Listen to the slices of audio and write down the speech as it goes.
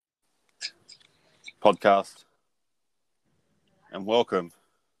podcast, and welcome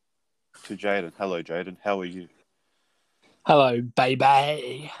to Jaden. Hello, Jaden. How are you? Hello,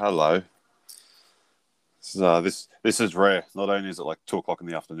 baby. Hello. This is rare. Not only is it like 2:00 in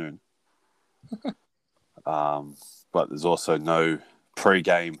the afternoon, but there's also no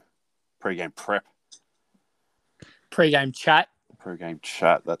pre-game prep, Pre-game chat. pre-game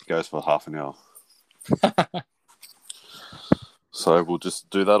chat that goes for half an hour. So we'll just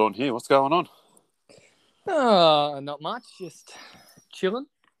do that on here. What's going on? Not much. Just chilling.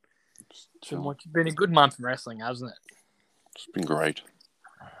 Been a good month in wrestling, hasn't it? It's been great.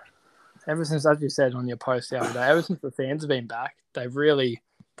 Ever since, as you said on your post the other day, ever since the fans have been back, they've really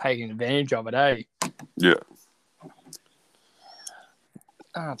taken advantage of it, eh? Yeah.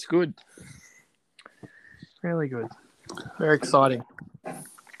 It's good. Really good. Very exciting.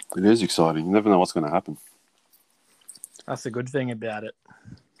 It is exciting. You never know what's going to happen. That's the good thing about it.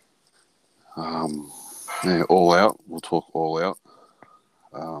 Yeah, All Out. We'll talk All Out.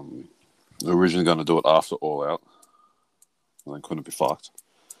 We're originally going to do it after All Out. Well, then couldn't be fucked.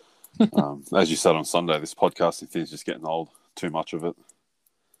 As you said on Sunday, this podcasting thing's just getting old. Too much of it.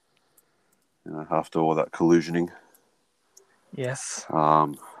 After all that collusioning. Yes.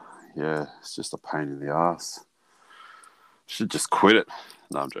 Yeah, it's just a pain in the ass. Should just quit it.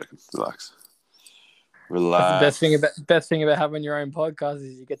 No, I'm joking. Relax. That's the best thing about having your own podcast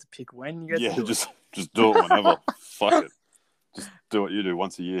is you get to pick when you get to do it. Just do it whenever. Fuck it. Just do what you do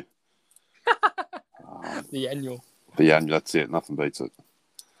once a year. The annual. That's it. Nothing beats it.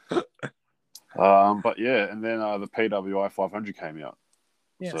 But yeah, and then the PWI 500 came out.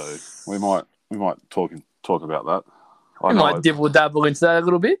 Yes. So we might talk about that. We might dibble dabble into that a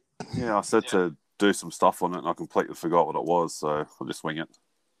little bit. Yeah, I said to do some stuff on it, and I completely forgot what it was. So I'll just wing it.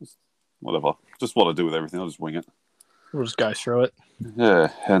 Whatever. Just what I do with everything, I'll just wing it. We'll just go through it. Yeah,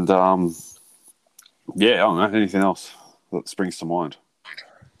 and yeah, I don't know anything else that springs to mind.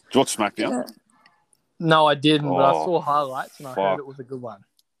 Did you watch SmackDown? Yeah. No, I didn't, but I saw highlights and I heard it was a good one.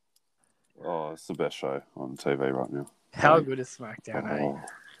 Oh, it's the best show on TV right now. How good is SmackDown, eh?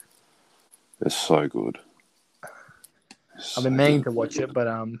 It's so good. I've been meaning to watch it, but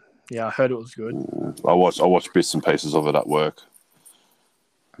yeah, I heard it was good. I watched bits and pieces of it at work.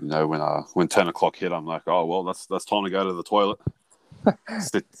 When 10 o'clock hit, I'm like, oh well, that's time to go to the toilet.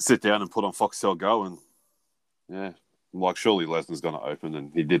 sit down and put on Foxtel Go, and yeah, I'm like, surely Lesnar's going to open,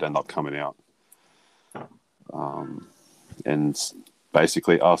 and he did end up coming out. And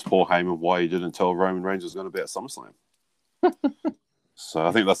basically asked Paul Heyman why he didn't tell Roman Reigns was going to be at SummerSlam. So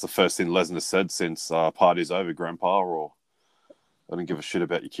I think that's the first thing Lesnar said since party's over, Grandpa, or I don't give a shit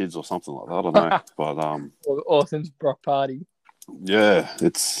about your kids or something like that. I don't know, but or since Brock Party. Yeah,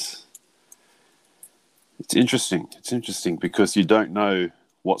 it's interesting. It's interesting because you don't know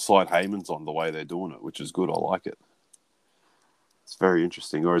what side Heyman's on the way they're doing it, which is good. I like it. It's very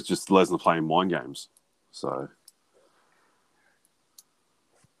interesting. Or it's just Lesnar playing mind games. So,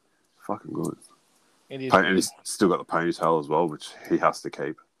 fucking good. It is. And he's still got the ponytail as well, which he has to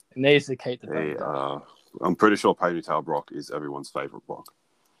keep. It needs to keep the ponytail. I'm pretty sure Ponytail Brock is everyone's favourite Brock.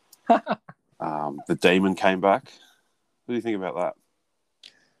 The Demon came back. What do you think about that?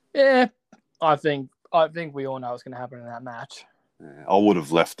 Yeah, I think we all know what's going to happen in that match. Yeah, I would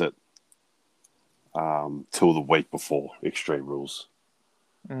have left it till the week before Extreme Rules.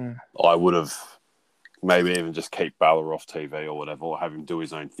 I would have maybe even just keep Balor off TV or whatever, or have him do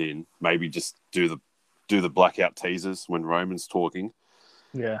his own thing. Maybe just do the blackout teasers when Roman's talking.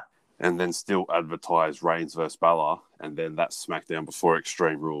 Yeah. And then still advertise Reigns versus Balor, and then that SmackDown before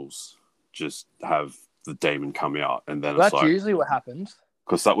Extreme Rules, just have the Demon come out, and then that's usually what happens.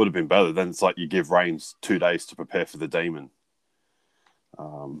 Because that would have been better. Then it's like you give Reigns 2 days to prepare for the Demon,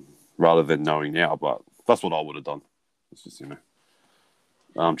 rather than knowing now. But that's what I would have done. It's just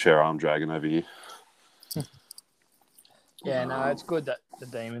armchair arm dragging over here. Yeah, no, it's good that the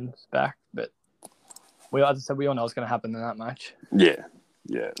Demon's back, but as I said, we all know what's going to happen in that match.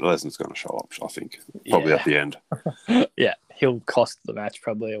 Yeah, Lesnar's going to show up. I think probably at the end. Yeah, he'll cost the match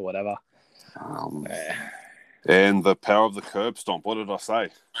probably or whatever. And the power of the curb stomp. What did I say?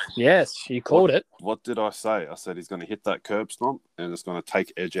 Yes, you called it. What did I say? I said he's going to hit that curb stomp and it's going to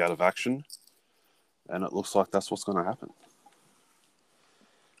take Edge out of action. And it looks like that's what's going to happen.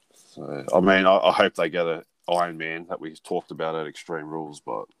 So, I mean, I hope they get an Iron Man that we talked about at Extreme Rules,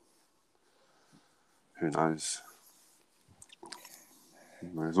 but who knows?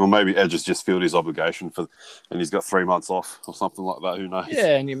 Well, maybe Edge has just filled his obligation and he's got 3 months off or something like that. Who knows?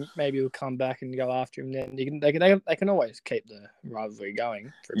 Yeah, and maybe he'll come back and go after him. Then they can always keep the rivalry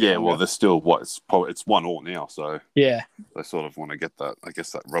going. Yeah, well, there's still it's 1-1 now, so yeah, they sort of want to get that. I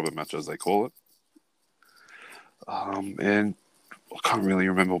guess that rubber match, as they call it. And I can't really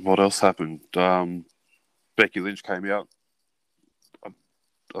remember what else happened. Becky Lynch came out.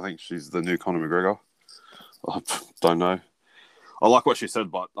 I think she's the new Conor McGregor. I don't know. I like what she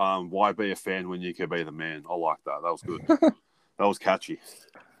said, but why be a fan when you can be the man? I like that. That was good. That was catchy.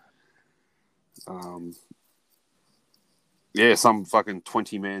 Yeah, some fucking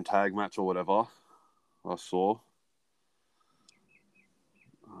 20-man tag match or whatever I saw.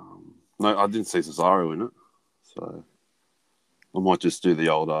 No, I didn't see Cesaro in it. So I might just do the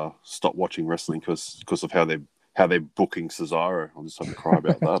old stop watching wrestling because of how they're booking Cesaro. I'll just have to cry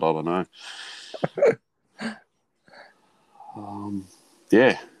about that. I don't know.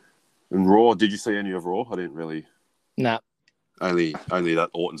 Yeah. And Raw, did you see any of Raw? I didn't really. Nah. Only that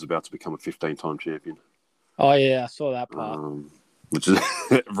Orton's about to become a 15-time champion. Oh, yeah, I saw that part. Which is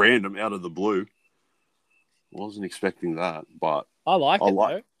random out of the blue. Wasn't expecting that, but I like it,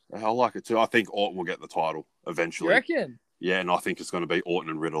 though. I like it too. I think Orton will get the title eventually. You reckon? Yeah, and I think it's going to be Orton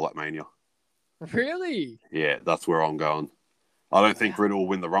and Riddle at Mania. Really? Yeah, that's where I'm going. I don't think Riddle will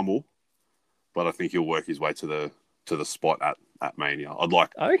win the Rumble, but I think he'll work his way to the spot at Mania. I'd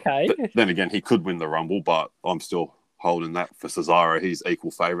like. Okay. Then again, he could win the Rumble, but I'm still holding that for Cesaro. He's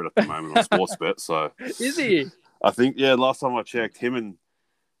equal favorite at the moment on Sportsbet. So is he? I think last time I checked, him and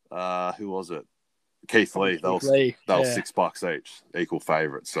who was it? Keith Lee. That was $6 each, equal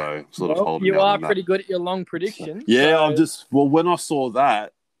favorite. So sort of holding. You are pretty good at your long predictions. Yeah, so. I'm just when I saw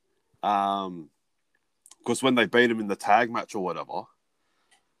that, because when they beat him in the tag match or whatever,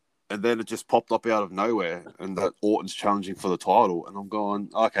 and then it just popped up out of nowhere, and that Orton's challenging for the title, and I'm going,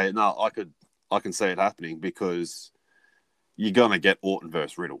 okay, no, I can see it happening because you're gonna get Orton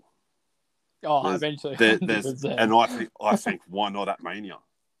versus Riddle. Oh, eventually. And I think why not at Mania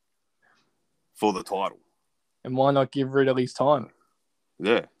for the title? And why not give Riddle his time?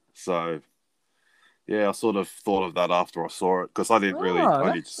 Yeah. So, yeah, I sort of thought of that after I saw it because I didn't really. I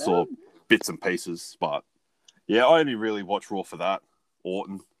only saw bits and pieces, but yeah, I only really watched Raw for that.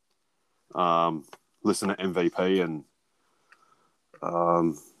 Orton, listen to MVP, and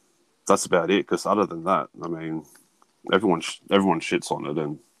that's about it. Because other than that, I mean, everyone shits on it,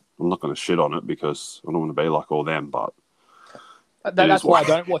 and I'm not going to shit on it because I don't want to be like all them. But that's why I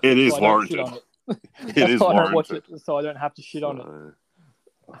don't watch it. It is warranted. It is warranted. I don't watch it, so I don't have to shit on it.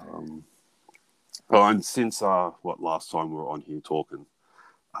 Well, and since last time we were on here talking,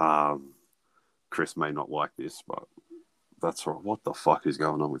 Chris may not like this, but that's right. What the fuck is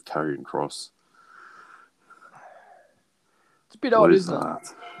going on with Karrion Kross? It's a bit odd, isn't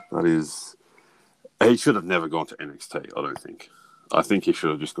it? That is. He should have never gone to NXT. I don't think. I think he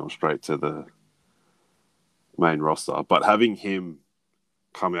should have just gone straight to the main roster. But having him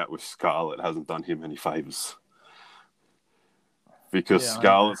come out with Scarlett hasn't done him any favors because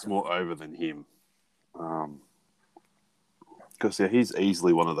Scarlett's more over than him. Because he's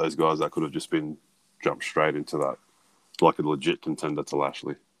easily one of those guys that could have just been jumped straight into that, like a legit contender to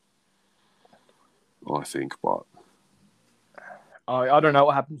Lashley. I think, but I don't know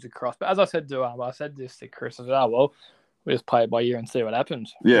what happens to Kross. But as I said to I said this to Chris. I said, well, we just play it by ear and see what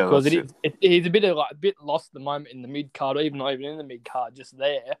happens. Yeah, because he's a bit lost at the moment in the mid card, or even not even in the mid card, just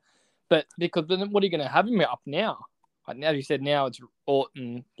there. But because then, what are you going to have him up now? Like now, you said now it's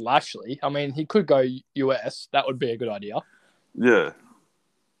Orton Lashley. I mean, he could go US. That would be a good idea. Yeah,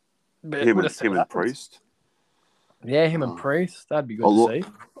 but him and Priest. Yeah, him and Priest. That'd be good to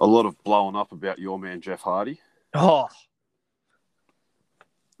see. A lot of blowing up about your man Jeff Hardy. Oh,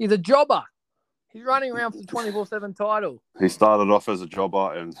 he's a jobber. He's running around for the 24/7 title. He started off as a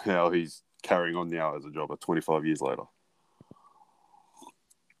jobber, and now he's carrying on now as a jobber 25 years later.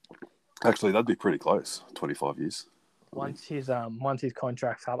 Actually, that'd be pretty close. 25 years. Once his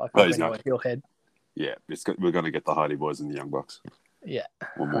contract's up, I think he'll head. Yeah, we're going to get the Hardy Boys and the Young Bucks. Yeah,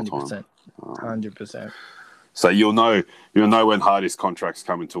 one more 100%, time. 100%. So you'll know when Hardy's contract's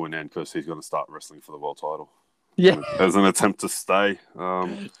coming to an end because he's going to start wrestling for the world title. Yeah, as an attempt to stay.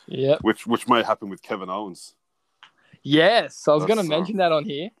 Yeah, which may happen with Kevin Owens. Yes, I was going to mention that on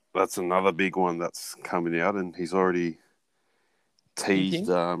here. That's another big one that's coming out, and he's already teased.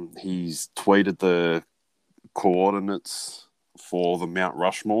 He's tweeted the coordinates for the Mount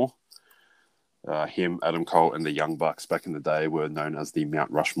Rushmore. Him, Adam Cole, and the Young Bucks back in the day were known as the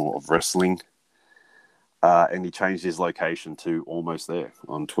Mount Rushmore of wrestling. And he changed his location to almost there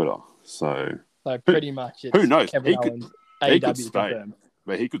on Twitter. So pretty much, who knows? Kevin Owens, he could stay, confirmed.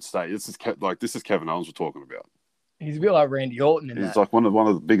 But he could stay. This is Kevin Owens we're talking about. He's a bit like Randy Orton. He's like one of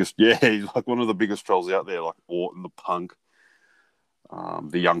the biggest. Yeah, he's like one of the biggest trolls out there. Like Orton, the Punk,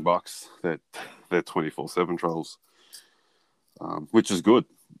 the Young Bucks. They're 24/7 trolls, which is good.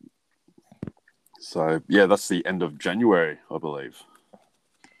 So yeah, that's the end of January, I believe.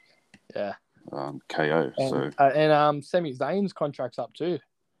 Yeah. KO. And Sami Zayn's contract's up too.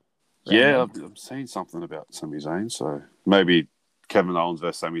 Yeah, I'm seeing something about Sami Zayn. So maybe Kevin Owens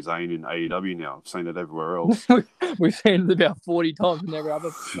versus Sami Zayn in AEW now. I've seen it everywhere else. We've seen it about 40 times in every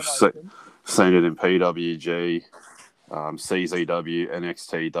other promotion. Seen it in PWG, CZW,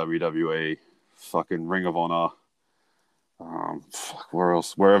 NXT, WWE, fucking Ring of Honor.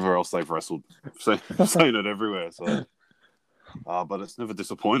 Wherever else they've wrestled, seen it everywhere. So, but it's never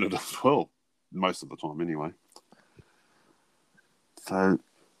disappointed as well, most of the time anyway. So,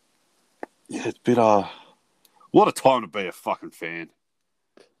 yeah, it's a bit what a time to be a fucking fan.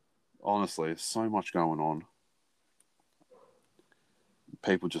 Honestly, there's so much going on.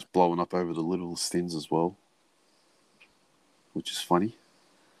 People just blowing up over the littlest things as well, which is funny.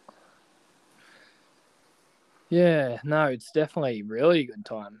 Yeah, no, it's definitely really a good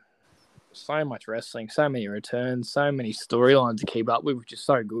time. So much wrestling, so many returns, so many storylines to keep up with, which is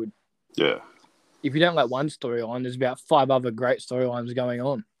so good. Yeah. If you don't like one storyline, there's about 5 other great storylines going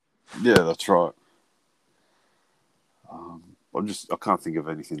on. Yeah, that's right. I can't think of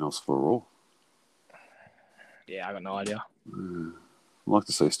anything else for Raw. Yeah, I got no idea. I'd like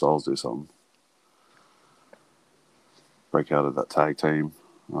to see Styles do something. Break out of that tag team.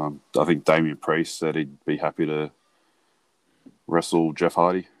 I think Damian Priest said he'd be happy to wrestle Jeff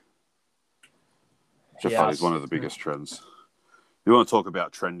Hardy. Jeff Hardy's one of the biggest trends. You want to talk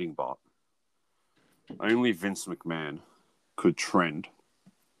about trending, but only Vince McMahon could trend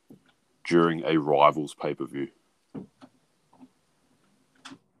during a Rivals pay-per-view.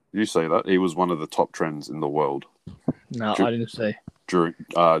 You say that? He was one of the top trends in the world. No, I didn't see. During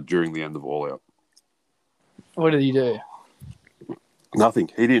the end of All Out. What did he do?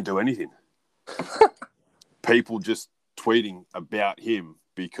 Nothing. He didn't do anything. People just tweeting about him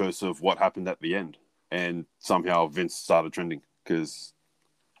because of what happened at the end. And somehow Vince started trending because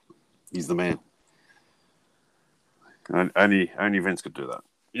he's the man. And only Vince could do that.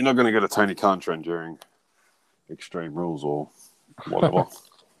 You're not going to get a Tony Khan trend during Extreme Rules or whatever.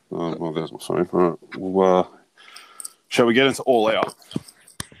 Well, there's my phone. All right. Well, shall we get into All Out?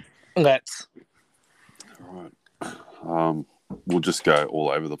 Let's. All right. We'll just go all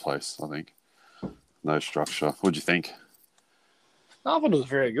over the place, I think. No structure. What'd you think? I thought it was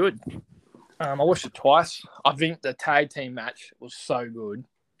very good. I watched it twice. I think the tag team match was so good.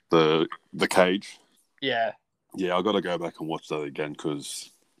 The cage? Yeah. Yeah, I got to go back and watch that again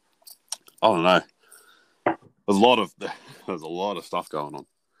because, I don't know. There's a lot of stuff going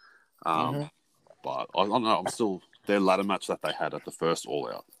on. But I don't know. I'm still their ladder match that they had at the first All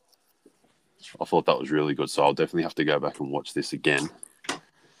Out. I thought that was really good, so I'll definitely have to go back and watch this again.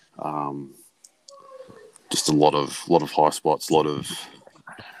 Just a lot of high spots, a lot of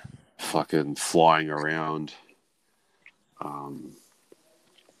fucking flying around.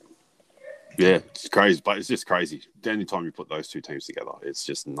 Yeah, it's crazy, but it's just crazy. Anytime you put those two teams together, it's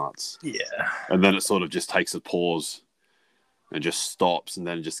just nuts. Yeah. And then it sort of just takes a pause and just stops, and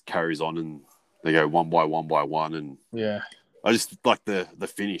then it just carries on, and they go one by one, and yeah, I just like the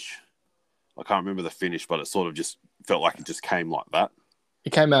finish. I can't remember the finish, but it sort of just felt like it just came like that.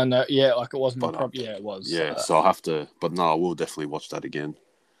 It came out, like it wasn't a prop. Yeah, it was. Yeah, so I'll have to, but no, I will definitely watch that again.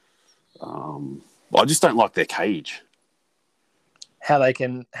 I just don't like their cage. How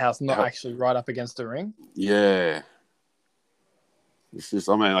it's not actually right up against the ring. Yeah. It's just,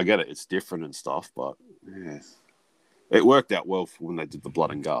 I mean, I get it. It's different and stuff, but yeah. It worked out well for when they did the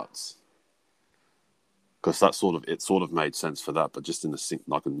blood and guts. Because it sort of made sense for that, but just in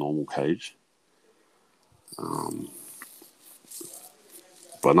like a normal cage.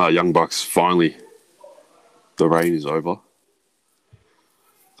 But no, Young Bucks, finally, the reign is over.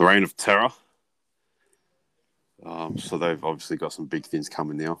 The reign of terror. So they've obviously got some big things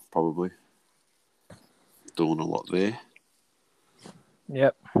coming now, probably. Doing a lot there.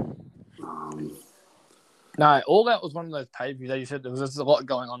 Yep. No, All That was one of those pay-per-views that you said there was a lot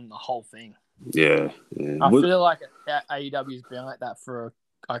going on in the whole thing. Yeah. I feel like AEW's been like that for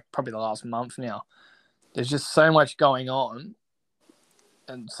probably the last month now. There's just so much going on.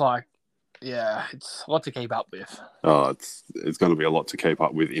 And it's like, yeah, it's a lot to keep up with. Oh, it's going to be a lot to keep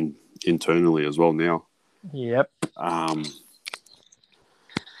up with internally as well now. Yep. I've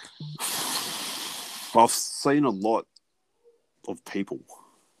seen a lot of people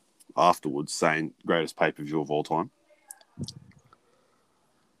afterwards saying greatest pay-per-view of all time.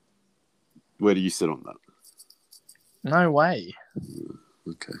 Where do you sit on that? No way.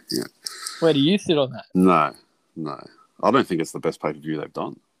 Okay, yeah. Where do you sit on that? No. I don't think it's the best pay-per-view they've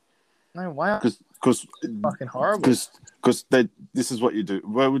done. No way. because Fucking horrible. because this is what you do.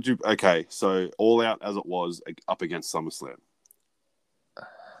 Where would you? Okay, so All Out as it was up against SummerSlam.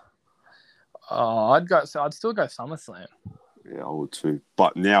 Oh, I'd still go SummerSlam. Yeah, I would too.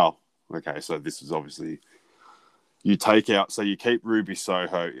 But now, okay, so this is obviously you take out. So you keep Ruby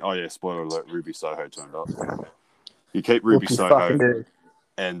Soho. Oh yeah, spoiler alert: Ruby Soho turned up. You keep Ruby Soho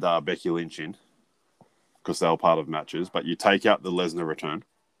and Becky Lynch in because they were part of matches, but you take out the Lesnar return,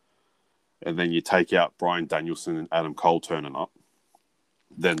 and then you take out Bryan Danielson and Adam Cole turning up.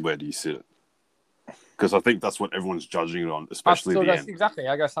 Then where do you sit it? Because I think that's what everyone's judging it on, especially the end. Exactly,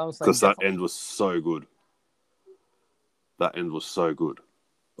 I go SummerSlam. Because that end was so good. That end was so good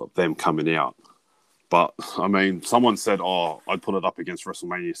of them coming out. But, I mean, someone said, oh, I'd put it up against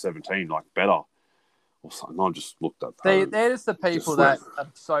WrestleMania 17, like, better. Or something. I just looked at that. They're just the people that are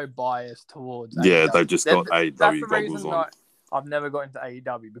so biased towards Yeah, AEW. they've just got AEW That's the goggles reason on. I've never got into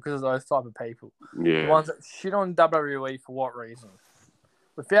AEW, because of those type of people. Yeah. The ones that shit on WWE for what reason?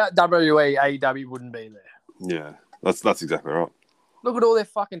 Without WWE, AEW wouldn't be there. Yeah, that's exactly right. Look at all their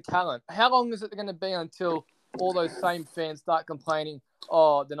fucking talent. How long is it going to be until all those same fans start complaining,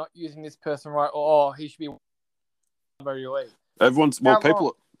 oh, they're not using this person right, or oh, he should be WWE?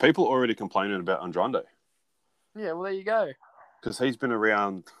 People are already complaining about Andrade. Yeah, well, there you go. Because he's been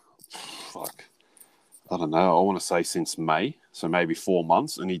around, I don't know, I want to say since May, so maybe 4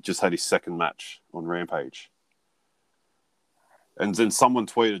 months, and he just had his second match on Rampage. And then someone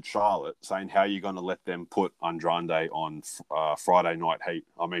tweeted Charlotte saying, how are you going to let them put Andrade on Friday Night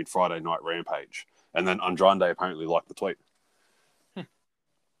Rampage? And then Andrade apparently liked the tweet.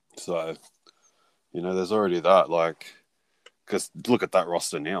 So, there's already that. Because look at that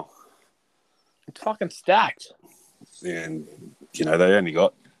roster now. It's fucking stacked. And, they only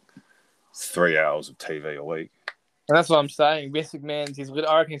got 3 hours of TV a week. And that's what I'm saying. Vince McMahon's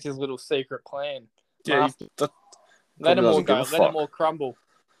I reckon it's his little secret plan. Yeah, let them all go. Let them all crumble.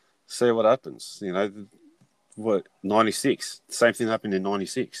 See what happens. 96. Same thing happened in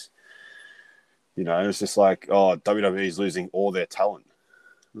 96. It's just like, oh, WWE's losing all their talent.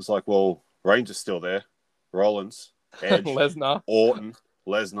 It's like, well, Reigns is still there. Rollins, Edge, Lesnar, Orton,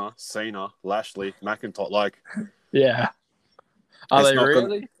 Lesnar, Cena, Lashley, McIntyre. Yeah. Are they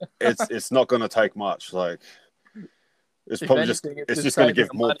really? It's not going to take much. It's probably it's just going to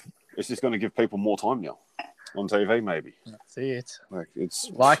give more. It's just going to give people more time now on TV, maybe. That's it. It's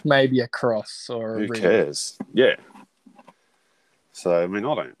maybe a cross or who cares? Yeah. So I mean,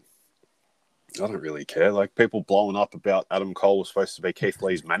 I don't really care. People blowing up about Adam Cole was supposed to be Keith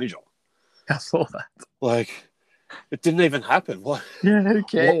Lee's manager. I saw that. It didn't even happen. What? Yeah, who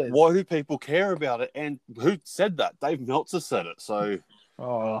cares? Why do people care about it? And who said that? Dave Meltzer said it. So,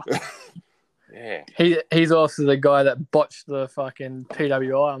 yeah. He's also the guy that botched the fucking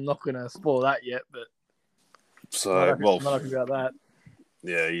PWI. I'm not going to spoil that yet, but I'm not happy about that.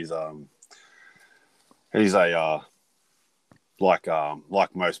 Yeah, he's a like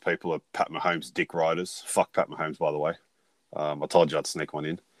most people are Pat Mahomes dick riders. Fuck Pat Mahomes, by the way. I told you I'd sneak one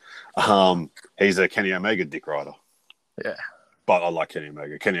in. He's a Kenny Omega dick rider. Yeah. But I like Kenny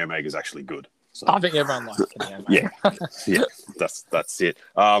Omega. Kenny Omega's actually good. So. I think everyone likes Kenny Omega. yeah, that's it.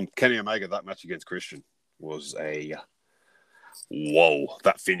 Kenny Omega, that match against Christian was that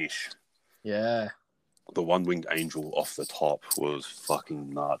finish. Yeah. The one-winged angel off the top was fucking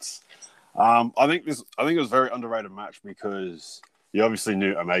nuts. I think it was a very underrated match because you obviously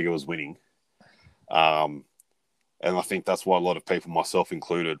knew Omega was winning. And I think that's why a lot of people, myself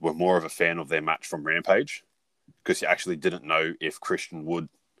included, were more of a fan of their match from Rampage because you actually didn't know if Christian would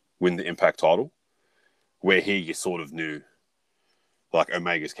win the Impact title. Where here you sort of knew,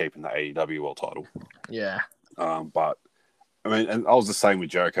 Omega's keeping the AEW World title. Yeah. But, I mean, and I was the same with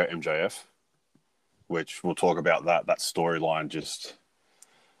Jericho MJF, which we'll talk about that storyline just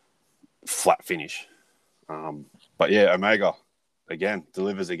flat finish. But yeah, Omega, again,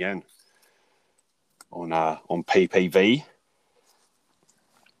 delivers again. On PPV,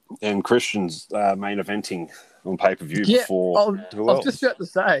 and Christian's main eventing on pay-per-view before. I was just about to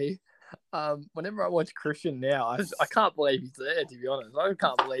say, whenever I watch Christian now, I can't believe he's there. To be honest, I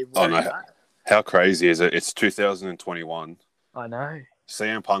can't believe he's at. How crazy is it? It's 2021. I know.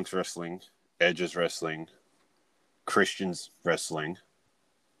 CM Punk's wrestling, Edge is wrestling, Christian's wrestling.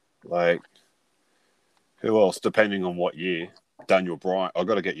 Who else? Depending on what year. Daniel Bryan. I've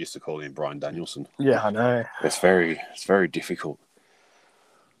got to get used to calling him Bryan Danielson. Yeah, I know. It's very difficult.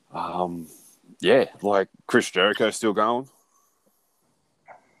 Yeah, Chris Jericho's still going.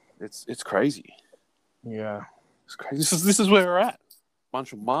 It's crazy. Yeah, it's crazy. This is where we're at.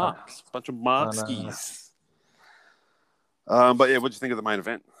 Bunch of Markskis. But yeah, what do you think of the main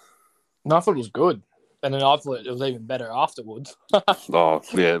event? And I thought it was good. And then I thought it was even better afterwards. Oh,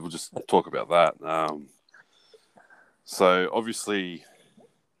 yeah, we'll just talk about that. So obviously,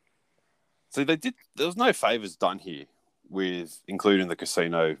 there was no favors done here with including the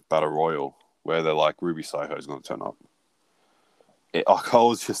casino battle royal where they're like Ruby Soho's going to turn up. I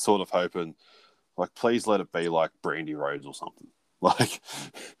was just sort of hoping, like, please let it be like Brandy Rhodes or something, like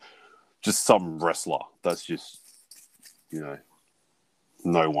just some wrestler that's just, no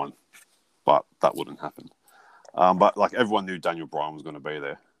one. But that wouldn't happen. But like everyone knew Daniel Bryan was going to be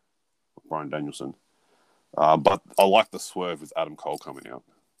there, Bryan Danielson. But I like the swerve with Adam Cole coming out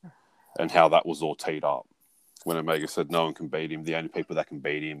and how that was all teed up. When Omega said no one can beat him, the only people that can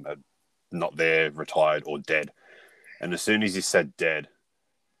beat him are not there, retired, or dead. And as soon as he said dead,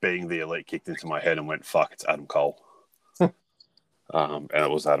 being the elite kicked into my head and went, fuck, it's Adam Cole. And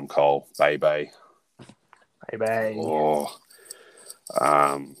it was Adam Cole, baby. Baby. Oh.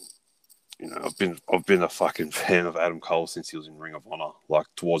 I've been a fucking fan of Adam Cole since he was in Ring of Honor, like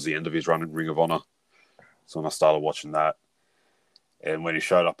towards the end of his run in Ring of Honor. So when I started watching that, and when he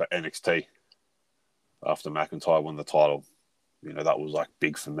showed up at NXT after McIntyre won the title, that was like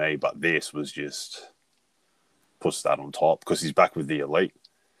big for me. But this was just puts that on top because he's back with the elite.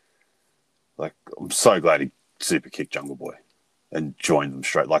 Like, I'm so glad he super kicked Jungle Boy and joined them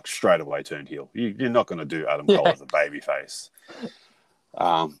straight away turned heel. You're not going to do Adam Cole as a babyface.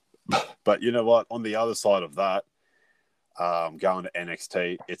 But you know what? On the other side of that, going to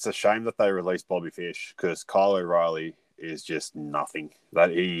NXT, it's a shame that they released Bobby Fish because Kyle O'Reilly is just nothing.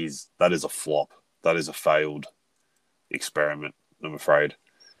 That is a flop. That is a failed experiment, I'm afraid,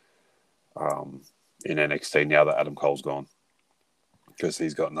 in NXT now that Adam Cole's gone because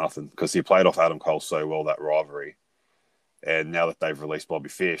he's got nothing. Because he played off Adam Cole so well, that rivalry. And now that they've released Bobby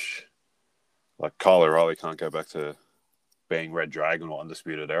Fish, like Kyle O'Reilly can't go back to being Red Dragon or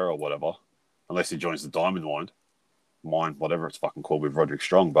Undisputed Era or whatever, unless he joins the Diamond Mine, whatever it's fucking called with Roderick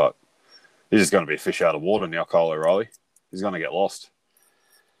Strong. But he's just going to be a fish out of water now, Kyle O'Reilly. He's going to get lost,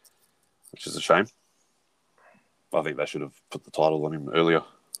 which is a shame. I think they should have put the title on him earlier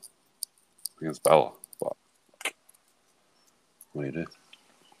against Balor. But what do you do?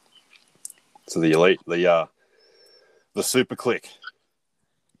 So the elite, the Super Click.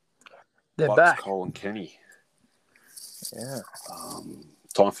 They're Bucks, back. Cole and Kenny. Yeah.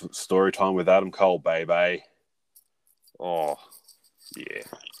 Time for story time with Adam Cole, baby. Oh, yeah.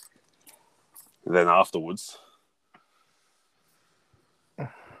 And then afterwards,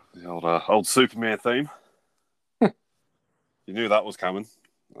 the old Superman theme. You knew that was coming.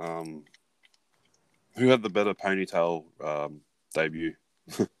 Who had the better ponytail debut?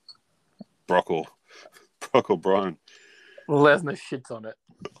 Brock or Bryan? Lesnar shits on it.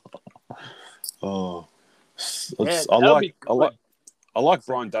 Oh, Yeah, I like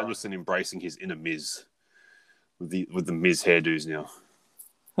Bryan Danielson embracing his inner Miz with the Miz hairdos now.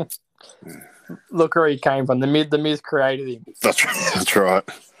 Look where he came from. The Miz created him. That's right.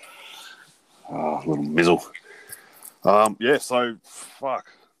 Oh, little Mizzle. Yeah. So fuck.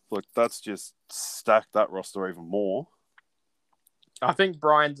 Look, that's just stacked that roster even more. I think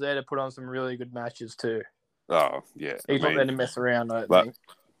Brian's there to put on some really good matches too. Oh yeah. He's not there to mess around. I think.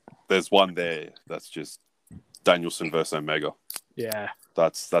 There's one there that's just Danielson versus Omega. Yeah.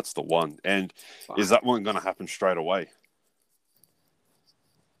 That's the one. And is that one going to happen straight away?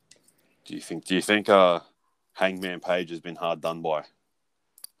 Do you think Hangman Page has been hard done by?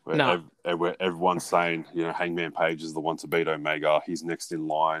 Where everyone's saying, Hangman Page is the one to beat Omega. He's next in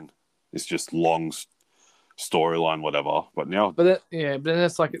line. It's just long storyline, whatever. But now, but then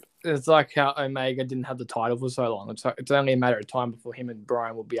it's like how Omega didn't have the title for so long. It's only a matter of time before him and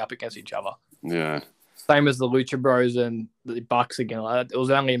Bryan will be up against each other. Yeah. Same as the Lucha Bros and the Bucks again. Like that. It was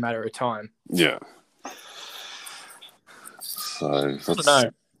only a matter of time. Yeah. So I don't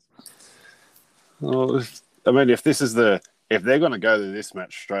know. Well, I mean, if they're going to go to this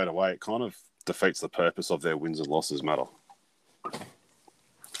match straight away, it kind of defeats the purpose of their wins and losses matter.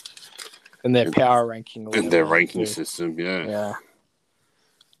 And their power ranking. In their ranking system, yeah. Yeah.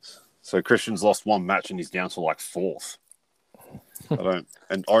 So Christian's lost one match and he's down to like fourth.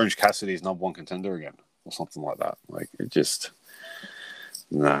 And Orange Cassidy's number one contender again, or something like that. Like, it just,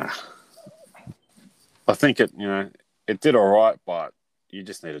 nah. I think it did all right, but you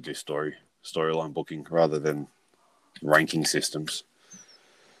just need to do storyline booking rather than ranking systems.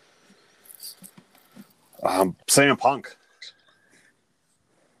 CM Punk,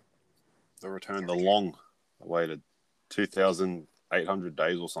 the return, the long awaited 2,800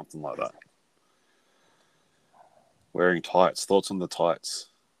 days or something like that. Wearing tights. Thoughts on the tights?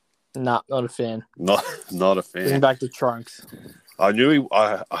 Nah, not a fan. Not a fan. Bring back the trunks.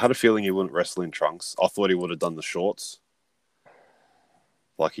 I had a feeling he wouldn't wrestle in trunks. I thought he would have done the shorts,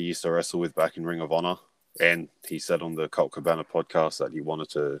 like he used to wrestle with back in Ring of Honor. And he said on the Colt Cabana podcast that he wanted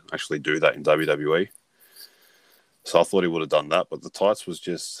to actually do that in WWE. So I thought he would have done that, but the tights was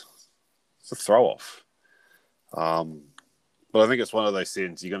just a throw off. But I think it's one of those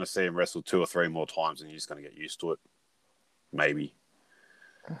sins. You're going to see him wrestle 2 or 3 more times, and you're just going to get used to it. Maybe.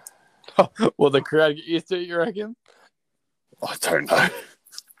 Will the crowd get used to it, you reckon? I don't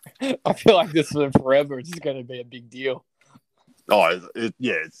know. I feel like this is forever. It's going to be a big deal. Oh,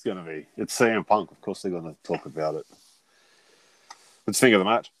 it's going to be. It's CM Punk. Of course they're going to talk about it. What'd you think of the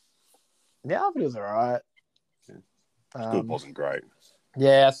match? Yeah, I thought it was all right. Good wasn't great.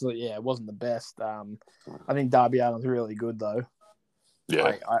 Yeah, absolutely. Yeah, it wasn't the best. I think Darby Allin's really good, though.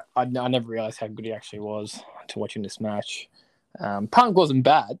 Yeah. I never realized how good he actually was to watching this match. Punk wasn't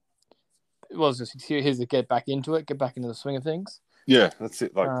bad. It was just here's to get back into it, get back into the swing of things. Yeah, that's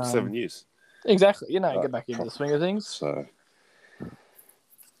it. Like 7 years. Exactly. Get back into the swing of things. So,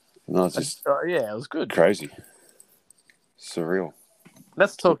 no, it's just it was good. Crazy. Surreal.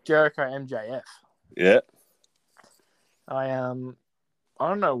 Let's talk Jericho MJF. Yeah. I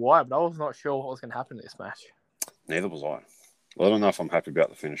don't know why, but I was not sure what was going to happen in this match. Neither was I. Well, I don't know if I'm happy about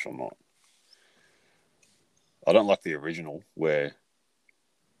the finish or not. I don't like the original where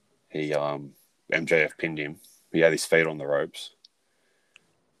he MJF pinned him. He had his feet on the ropes,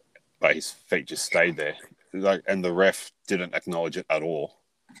 but his feet just stayed there. And the ref didn't acknowledge it at all.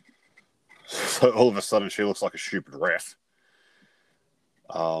 So all of a sudden, she looks like a stupid ref.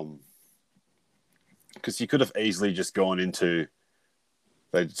 Because he could have easily just gone into.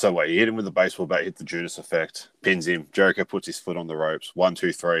 So he hit him with the baseball bat, hit the Judas effect, pins him. Jericho puts his foot on the ropes. 1,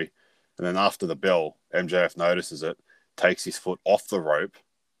 2, 3. And then after the bell, MJF notices it, takes his foot off the rope,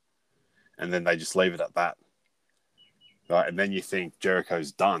 and then they just leave it at that. Right? And then you think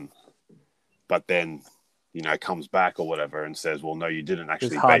Jericho's done. But then, comes back or whatever and says, well, no, you didn't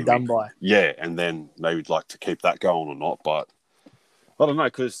actually hard beat done me. by. Yeah, and then they would like to keep that going or not. But I don't know,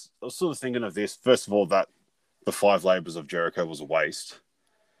 because I was sort of thinking of this. First of all, that the 5 labors of Jericho was a waste.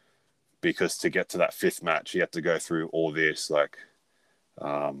 Because to get to that 5th match, you have to go through all this. Like,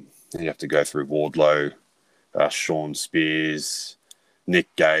 you have to go through Wardlow, Shawn Spears,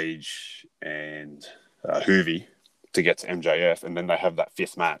 Nick Gage, and Hoovy to get to MJF. And then they have that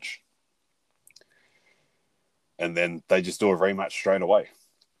 5th match. And then they just do a rematch straight away.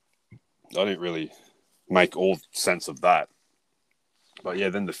 I didn't really make all sense of that. But yeah,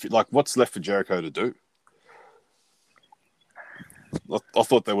 then what's left for Jericho to do? I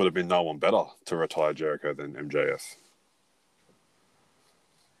thought there would have been no one better to retire Jericho than MJF.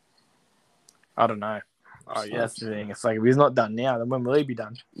 I don't know. Oh, yeah, that's the thing. It's like, if he's not done now, then when will he be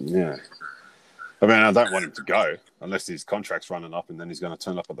done? Yeah. I mean, I don't want him to go unless his contract's running up and then he's going to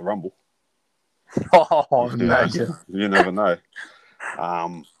turn up at the Rumble. Oh, imagine. You never know.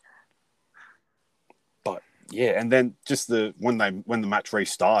 But, yeah, and then just when the match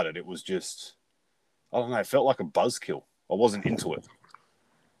restarted, it was just, I don't know, it felt like a buzzkill. I wasn't into it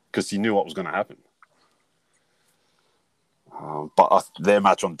because you knew what was going to happen. But their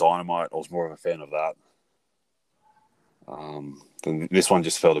match on Dynamite, I was more of a fan of that. Then this one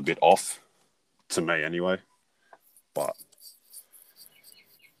just felt a bit off to me anyway. But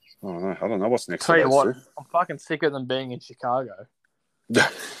I don't know what's next. Tell you what, I'm fucking sick of them being in Chicago.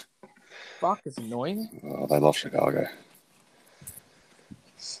 Fuck, it's annoying. Oh, they love Chicago.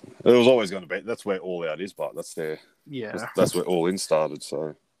 It was always going to be. That's where All Out is, but that's their. Yeah. That's where All In started.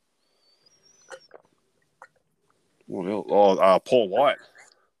 So. What else? Oh, Paul White.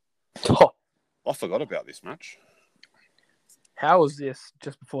 Oh, I forgot about this match. how was this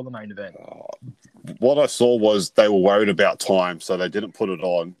just before the main event? What I saw was they were worried about time, so they didn't put it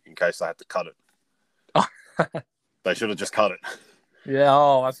on in case they had to cut it. They should have just cut it.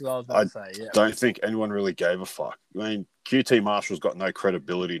 Yeah, that's what I was about to say. Yeah. Don't think anyone really gave a fuck. I mean, QT Marshall's got no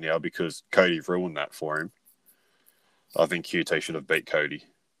credibility now because Cody ruined that for him. I think QT should have beat Cody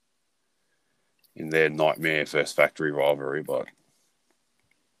in their Nightmare versus Factory rivalry, but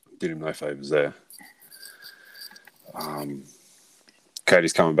did him no favours there.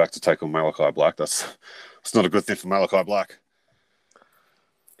 Cody's coming back to take on Malachi Black. That's not a good thing for Malachi Black.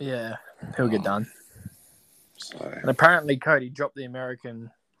 Yeah, he'll get done. So, And apparently Cody dropped the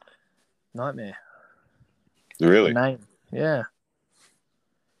American Nightmare. really? The name. Yeah.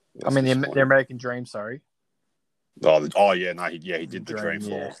 That's the American Dream, sorry. He did the Dream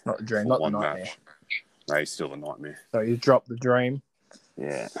for not the Dream, not the one Nightmare. match. No, he's still the Nightmare. So he dropped the Dream.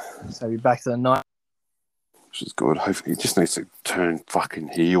 Yeah. So he's back to the Night. Which is good. Hopefully he just needs to turn fucking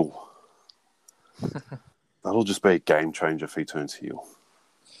heel. That'll just be a game changer if he turns heel.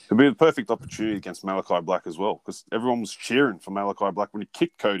 It'll be the perfect opportunity against Malachi Black as well, because everyone was cheering for Malachi Black when he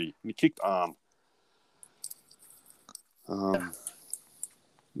kicked Cody, when he kicked Arn.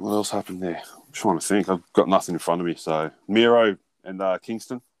 What else happened there? I'm trying to think. I've got nothing in front of me. So Miro and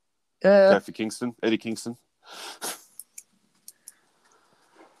Kingston. Yeah. Go for Kingston. Eddie Kingston.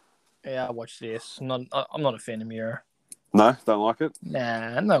 Yeah, I watched this. I'm not a fan of Miro. No, don't like it.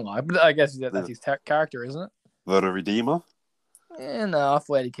 Nah, no lie. But I guess that's his character, isn't it? The Redeemer. Yeah, no, I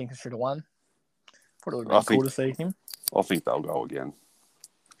thought Eddie Kingston should have won. Thought it would have been cool to see him. I think they'll go again.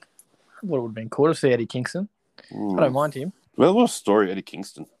 I thought it would have been cool to see Eddie Kingston. I don't mind him. Well, what a story, Eddie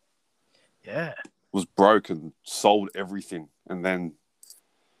Kingston. Yeah. Was broke and sold everything, and then,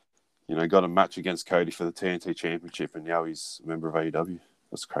 got a match against Cody for the TNT Championship, and now he's a member of AEW.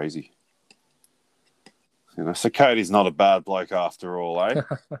 That's crazy. So Cody's not a bad bloke after all, eh?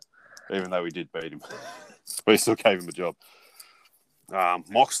 Even though we did beat him. But he still gave him a job.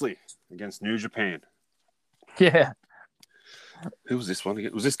 Moxley against New Japan. Yeah. Who was this one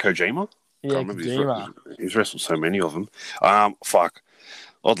again? Was this Kojima? Yeah, Kojima. He's wrestled so many of them. Fuck.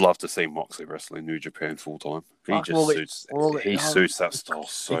 I'd love to see Moxley wrestle in New Japan full time. He suits that style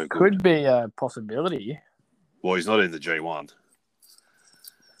so good. Could be a possibility. Well, he's not in the G1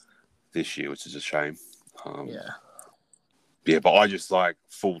 this year, which is a shame. Yeah, but I just like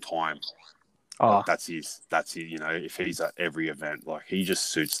full time. Oh, that's his. If he's at every event, like he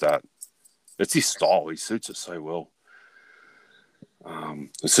just suits that. It's his style. He suits it so well.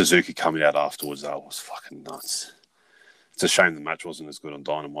 Suzuki coming out afterwards, that was fucking nuts. It's a shame the match wasn't as good on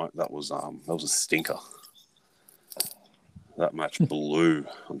Dynamite. That was a stinker. That match blew,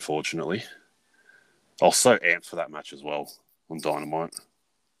 unfortunately. I was so amped for that match as well on Dynamite.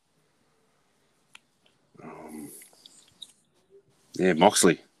 Yeah,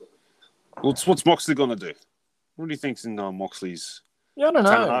 Moxley. What's Moxley gonna do? What do you think's in Moxley's? Yeah, I don't know.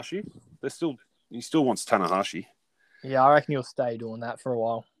 Tanahashi. He still wants Tanahashi. Yeah, I reckon he'll stay doing that for a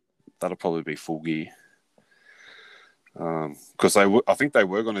while. That'll probably be full gear. Because I think they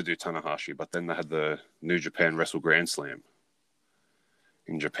were going to do Tanahashi, but then they had the New Japan Wrestle Grand Slam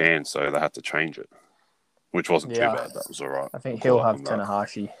in Japan, so they had to change it, which wasn't too bad. That was all right. I think he'll have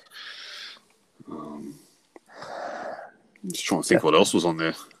Tanahashi. I'm just trying to think what else was on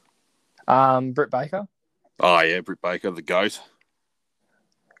there. Britt Baker. Oh, yeah, Britt Baker, the GOAT.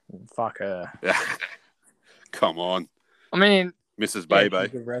 Fuck her. Come on. I mean... Mrs. Bebe.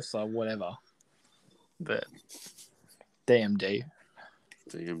 Good wrestler, whatever. But... DMD.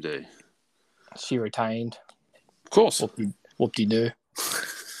 She retained. Of course. Whoop-de-doo.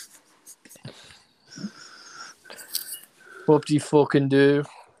 Whoop-de-fucking-do.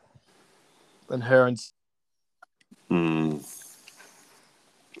 And her and...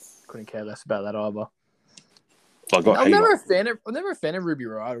 Couldn't care less about that either. I'm never a fan of Ruby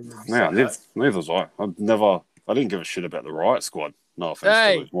Riott. Neither was I. I didn't give a shit about the Riot Squad. No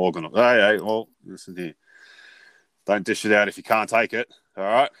offense to Liv Morgan. Hey, well, listen here. Don't dish it out if you can't take it. All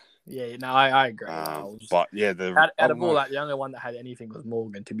right. Yeah, no, I agree. But yeah, out of all that, the only one that had anything was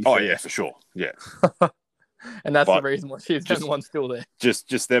Morgan. To be fair. Oh yeah, for sure. Yeah. And that's the reason why she's the only one still there.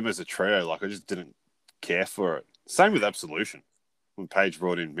 Just them as a trio. Like I just didn't care for it. Same with Absolution. When Paige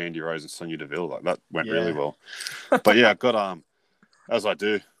brought in Mandy Rose and Sonya Deville, like that went really well. But yeah, I got as I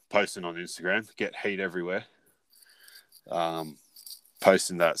do, posting on Instagram, get heat everywhere.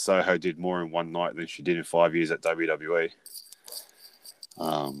 Posting that Soho did more in one night than she did in 5 years at WWE.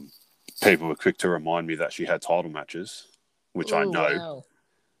 People were quick to remind me that she had title matches, which I know,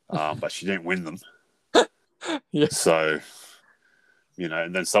 but she didn't win them. Yeah. So,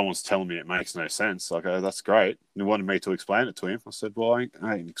 and then someone's telling me it makes no sense. Like, oh, that's great. And he wanted me to explain it to him. I said, well, I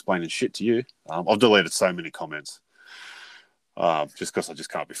ain't explaining shit to you. I've deleted so many comments just because I just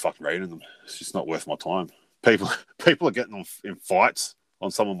can't be fucking reading them. It's just not worth my time. People are getting in fights on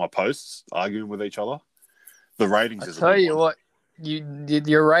some of my posts, arguing with each other. The ratings is. I tell you what,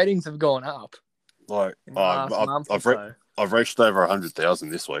 your ratings have gone up. Like I've reached over 100,000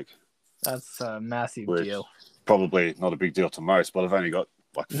 this week. That's a massive deal. Probably not a big deal to most, but I've only got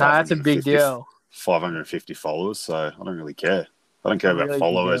that's a big deal. 550 followers, so I don't really care. I don't care about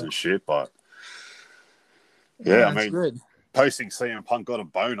followers and shit, but yeah, I mean. Good. Posting CM Punk got a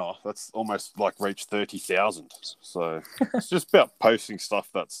boner, that's almost like reached 30,000. So it's just about posting stuff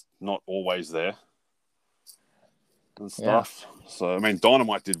that's not always there and stuff. Yeah. So, I mean,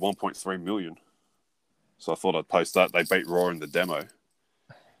 Dynamite did 1.3 million. So I thought I'd post that. They beat Raw in the demo.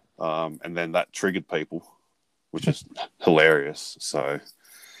 And then that triggered people, which is hilarious. So,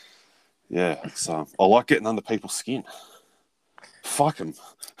 yeah, it's, I like getting under people's skin. Fuck them.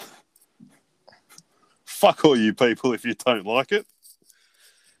 fuck all you people if you don't like it.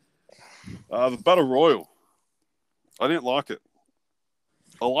 The Battle Royal. I didn't like it.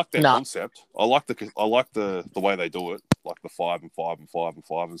 I like their concept. I like the way they do it, like the 5 and 5 and 5 and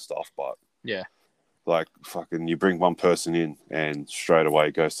 5 and stuff. But Yeah. like fucking, you bring one person in and straight away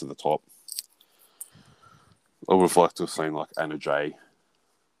it goes to the top. I would have liked to have seen like Anna Jay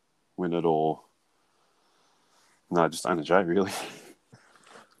win it, or no, just Anna Jay really.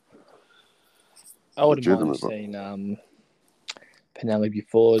 I would have mind seen Penelope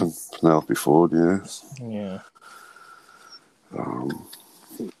Ford. Penelope Ford, yes. Yeah.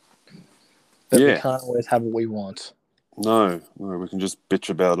 But we can't always have what we want. No, we can just bitch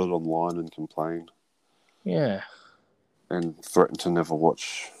about it online and complain. Yeah. And threaten to never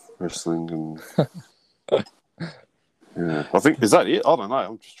watch wrestling and yeah. I think, is that it? I don't know.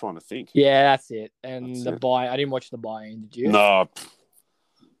 I'm just trying to think. Yeah, that's it. And that's it. I didn't watch the buy-in, did you? No.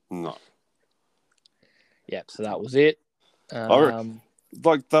 Yep, so that was it.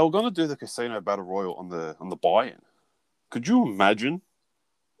 Like they were going to do the Casino Battle Royal on the buy-in. Could you imagine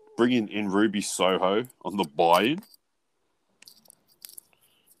bringing in Ruby Soho on the buy-in?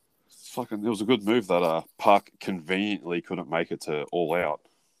 Fucking, it was a good move that Park conveniently couldn't make it to All Out.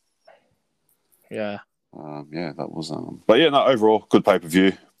 Yeah. Yeah, that was. But yeah, no. Overall, good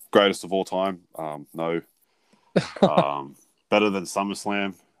pay-per-view, greatest of all time. No. Better than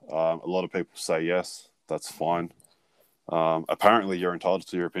SummerSlam. A lot of people say yes. That's fine. Apparently, you're entitled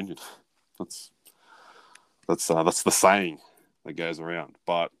to your opinion. That's the saying that goes around.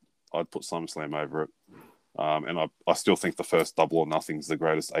 But I'd put SummerSlam over it. And I still think the first Double or Nothing is the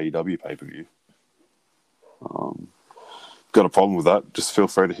greatest AEW pay-per-view. Got a problem with that, just feel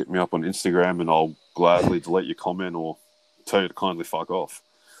free to hit me up on Instagram and I'll gladly delete your comment or tell you to kindly fuck off.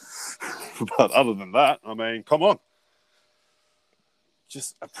 But other than that, I mean, come on.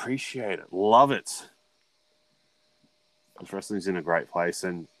 Just appreciate it. Love it. Because wrestling's in a great place.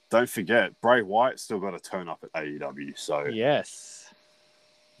 And don't forget, Bray Wyatt still got to turn up at AEW. So yes.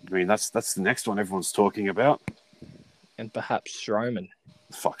 I mean, that's the next one everyone's talking about. And perhaps Strowman.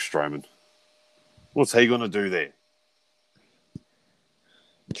 Fuck Strowman. What's he going to do there?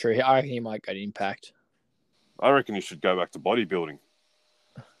 True. I reckon he might go to Impact. I reckon he should go back to bodybuilding.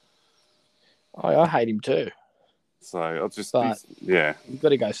 I hate him too. So I'll just... yeah. You've got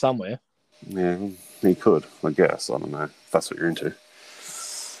to go somewhere. Yeah, he could, I guess. I don't know if that's what you're into.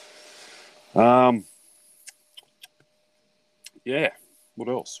 Yeah. What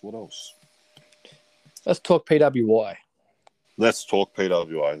else? Let's talk PWI. Let's talk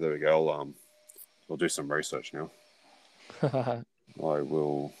PWI. There we go. I'll do some research now. I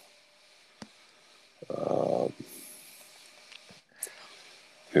will.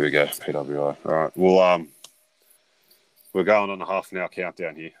 Here we go. PWI. All right. Well, we're going on a half-an-hour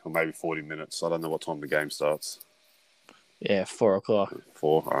countdown here, or maybe 40 minutes. I don't know what time the game starts. Yeah, 4 o'clock.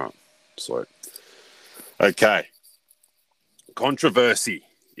 4. All right. Sweet. Okay. Controversy.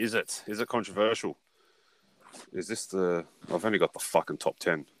 Is it controversial? Is this the... I've only got the fucking top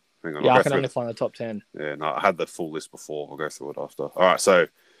 10. Hang on. Yeah, I can only find the top 10. Yeah, no, I had the full list before. I'll go through it after. All right, so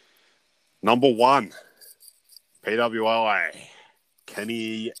number 1, PWI,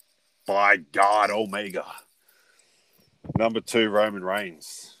 Kenny, by God, Omega. Number 2, Roman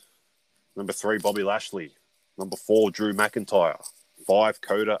Reigns. Number 3, Bobby Lashley. Number 4, Drew McIntyre. 5,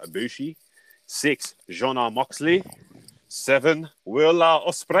 Kota Ibushi. 6, John R. Moxley. 7, Will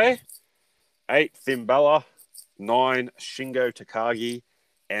Ospreay. 8, Finn Balor. 9, Shingo Takagi.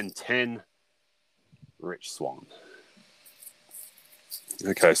 And 10, Rich Swann.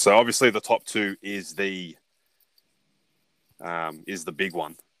 Okay, so obviously the top 2 is the big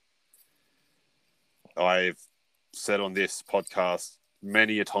one. I've said on this podcast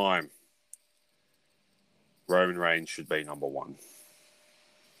many a time, Roman Reigns should be number 1.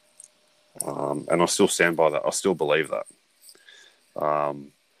 And I still stand by that. I still believe that. I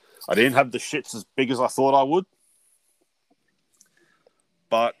didn't have the shits as big as I thought I would.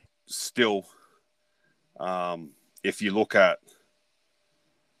 But still, if you look at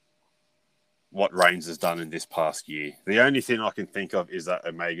what Reigns has done in this past year, the only thing I can think of is that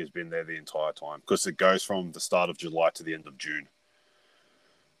Omega's been there the entire time, because it goes from the start of July to the end of June.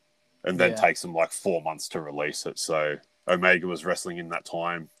 And then takes them like 4 months to release it. So Omega was wrestling in that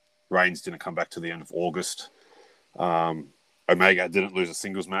time. Reigns didn't come back to the end of August. Omega didn't lose a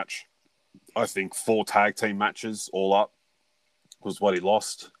singles match. I think 4 tag team matches all up was what he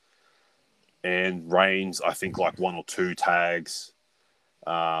lost. And Reigns, I think like 1 or 2 tags. But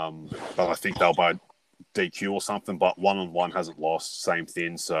I think they'll by DQ or something, but 1-on-1 hasn't lost. Same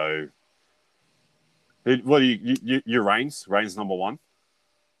thing. So what do you Reigns? Reigns number 1?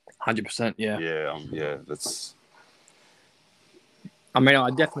 100%. Yeah. Yeah, that's. I mean, I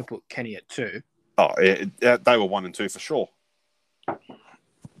definitely put Kenny at 2. Oh, yeah, they were 1 and 2 for sure.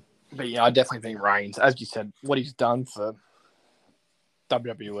 But yeah, I definitely think Reigns, as you said, what he's done for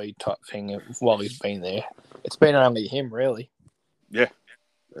WWE type thing while he's been there, it's been only him really. Yeah,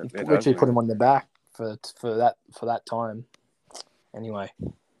 Literally put him on the back for that time. Anyway,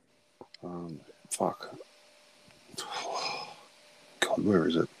 fuck. God, where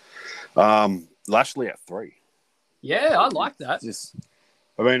is it? Lashley at 3. yeah, I like that.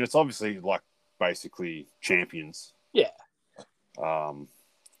 I mean, it's obviously like basically champions. Yeah. But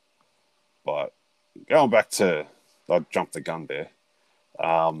going back to, I jumped the gun there.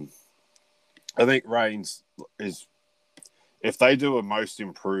 I think Reigns is, if they do a most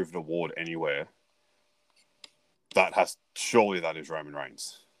improved award anywhere, that is Roman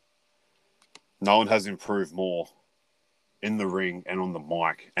Reigns. No one has improved more in the ring and on the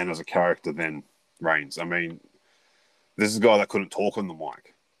mic and as a character than Reigns. I mean, this is a guy that couldn't talk on the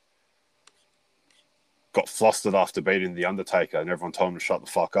mic. Got flustered after beating The Undertaker and everyone told him to shut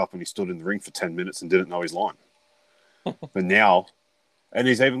the fuck up, and he stood in the ring for 10 minutes and didn't know his line. But now, and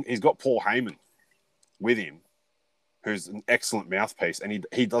he's got Paul Heyman with him, who's an excellent mouthpiece, and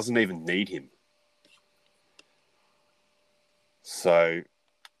he doesn't even need him. So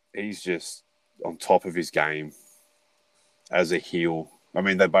he's just on top of his game as a heel. I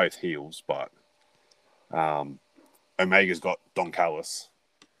mean, they're both heels, but Omega's got Don Callis,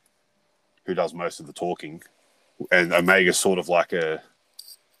 who does most of the talking, and Omega's sort of like a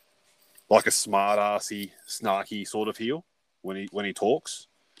smart-assy, snarky sort of heel when he talks,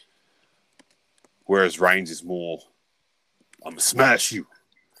 whereas Reigns is more, I'm gonna smash you,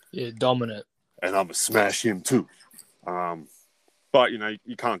 dominant, and I'm gonna smash him too. But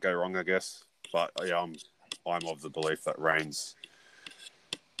you can't go wrong, I guess. But yeah, I'm of the belief that Reigns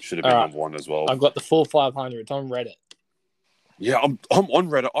should have been number 1 as well. I've got the full 500. It's on Reddit. Yeah, I'm on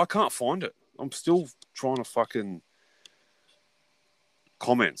Reddit. I can't find it. I'm still trying to fucking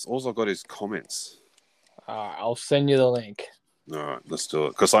comments. All I've got is comments. I'll send you the link. All right, let's do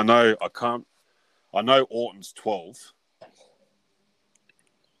it. Because I know Orton's 12.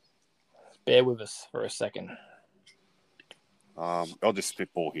 Bear with us for a second. I'll just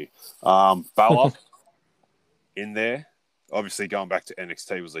spitball here. Balor in there. Obviously, going back to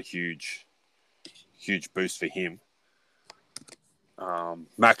NXT was a huge boost for him.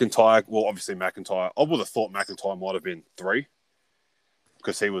 McIntyre, well, obviously McIntyre. I would have thought McIntyre might have been 3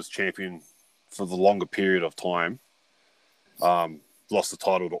 because he was champion for the longer period of time. Lost the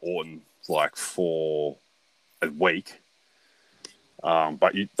title to Orton for a week.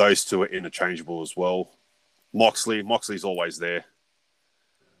 But those two are interchangeable as well. Moxley's always there.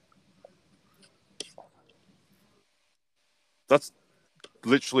 That's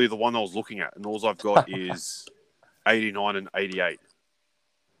literally the one I was looking at, and all I've got is 89 and 88.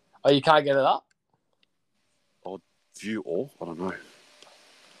 Oh, you can't get it up? I'll view all. I don't know.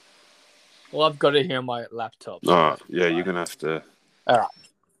 Well, I've got it here on my laptop. So yeah, you're going to have to... All right.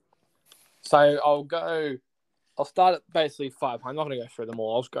 So I'll start at basically 500. I'm not going to go through them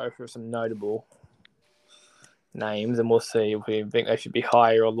all. I'll just go through some notable names, and we'll see if we think they should be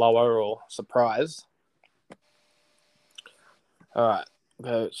higher or lower or surprise. All right.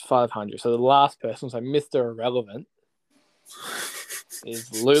 It's 500. So the last person, so Mr. Irrelevant,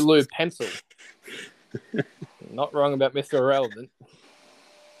 is Lulu Pencil. Not wrong about Mr. Irrelevant.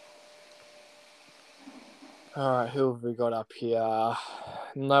 All right, who have we got up here?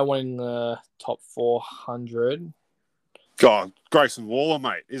 No one in the top 400. God, Grayson Waller,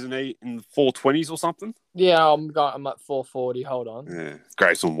 mate. Isn't he in the 420s or something? Yeah, I'm at 440. Hold on. Yeah,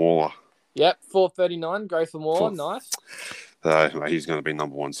 Grayson Waller. Yep, 439. Grayson Waller, nice. He's going to be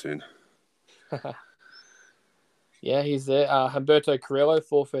number 1 soon. Yeah, he's there. Humberto Carrillo,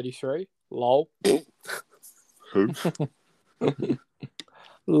 433. Lol. Who?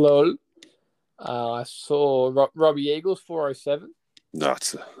 Lol. I saw Robbie Eagles, 407.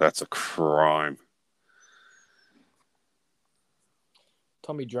 That's a crime.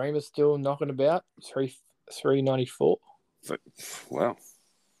 Tommy Dreamer still knocking about, 394. Wow.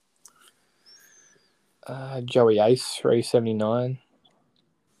 Joey Ace, 379.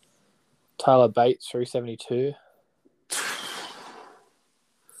 Tyler Bates, 372.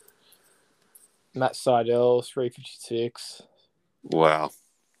 Matt Sydal, 356. Wow.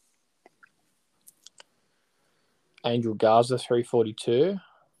 Angel Garza, 342.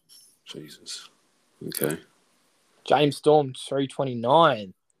 Jesus. Okay. James Storm,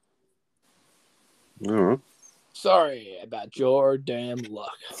 329. All right. Sorry about your damn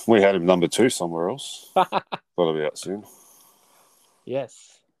luck. We had him number 2 somewhere else. That'll be out soon.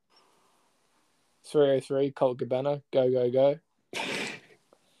 Yes. 303, Colt Cabana. Go, go, go.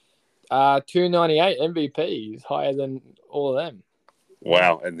 298 MVPs, higher than all of them.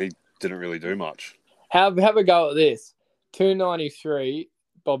 Wow, and he didn't really do much. Have a go at this. 293,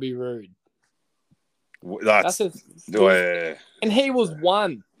 Bobby Roode. That's and he was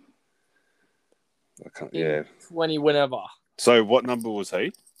one. Yeah. 20 whenever. So what number was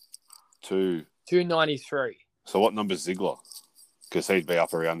he? 293. So what number's Ziggler? Because he'd be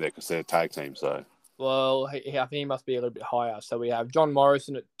up around there because they're a tag team. So well, I think he must be a little bit higher. So we have John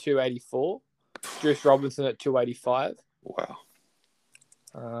Morrison at 284, Juice Robinson at 285. Wow.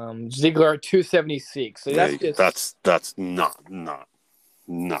 Ziggler at 276. So that's no.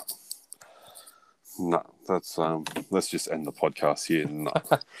 That's let's just end the podcast here. No.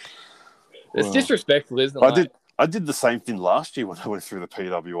 It's disrespectful, isn't it? I did the same thing last year when I went through the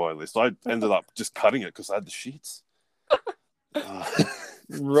PWI list. I ended up just cutting it because I had the shits.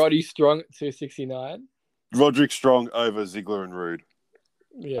 Roddy Strong at 269. Roderick Strong over Ziggler and Roode.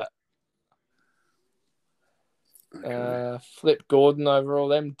 Yeah. Okay. Flip Gordon over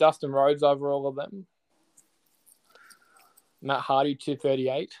all of them. Dustin Rhodes over all of them. Matt Hardy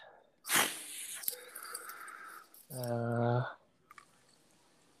 238.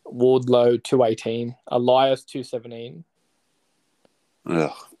 Wardlow 218. Elias 217.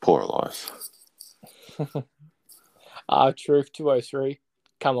 Ugh, poor Elias. Truth 203.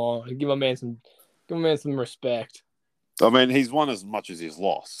 Come on, give my man some respect. I mean, he's won as much as he's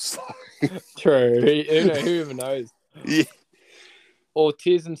lost. True. Who even knows? Yeah.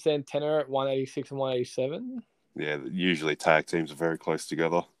 Ortiz and Santana at 186 and 187. Yeah, usually tag teams are very close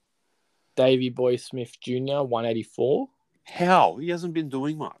together. Davey Boy Smith Jr. 184. How? He hasn't been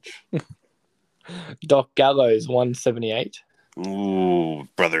doing much. Doc Gallows 178. Ooh,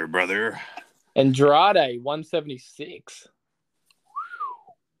 brother. Andrade 176.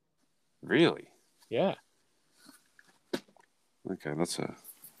 Really? Yeah. Okay, that's a...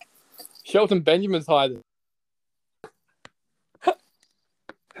 Shelton Benjamin's higher than...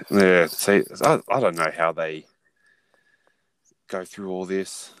 Yeah, see, I don't know how they go through all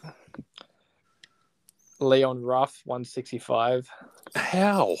this. Leon Ruff 165.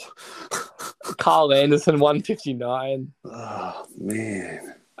 How? Carl Anderson 159. Oh,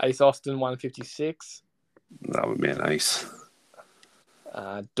 man. Ace Austin 156. Oh, man, Ace.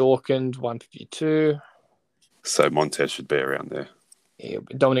 Dawkins 152. So Montez should be around there. Yeah,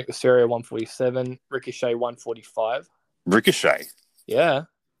 Dominic Mysterio 147. Ricochet 145. Ricochet? Yeah.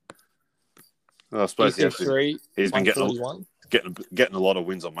 Well, I suppose EC3, he's been getting a lot of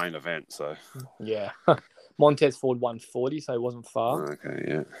wins on main event, so... Yeah. Montez Ford 140, so he wasn't far.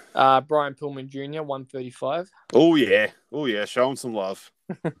 Okay, yeah. Brian Pillman Jr. 135. Oh yeah, show him some love.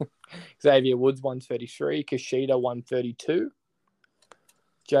 Xavier Woods 133. Kushida 132.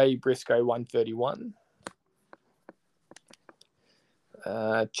 Jay Briscoe 131.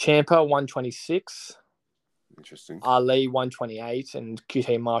 Ciampa 126. Interesting. Ali 128 and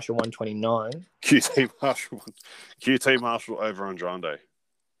QT Marshall 129. QT Marshall over Andrade.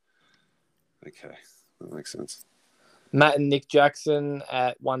 Okay, that makes sense. Matt and Nick Jackson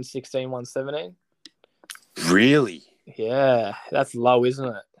at 116, 117. Really? Yeah, that's low, isn't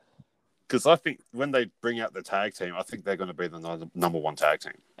it? Because I think when they bring out the tag team, I think they're going to be the number one tag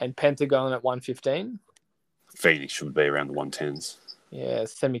team. And Pentagon at 115. Phoenix should be around the 110s. Yeah,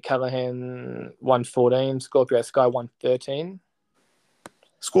 Semi Callahan 114. Scorpio Sky 113.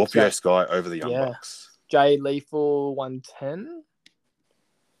 Scorpio Sky over the Young Bucks. Jay Lethal 110.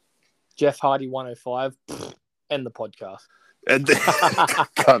 Jeff Hardy 105. End the podcast. And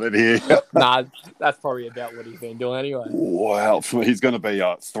cut it here. Nah, that's probably about what he's been doing anyway. Wow, he's going to be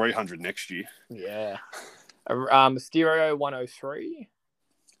 300 next year. Yeah. Mysterio 103.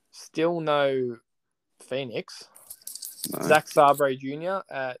 Still no Phoenix. No. Zack Sabre Jr.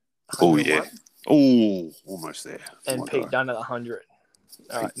 at 101. Oh, yeah. Oh, almost there. And Pete Dunne at 100.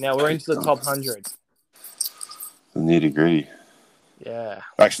 All right, now we're into the top 100. The nitty-gritty. Yeah.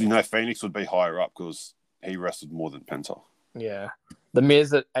 Actually, no, Phoenix would be higher up because he wrestled more than Penta. Yeah. The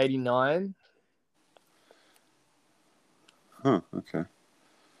Miz at 89. Huh, okay.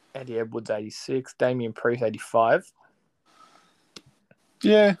 Eddie Edwards 86. Damian Priest 85.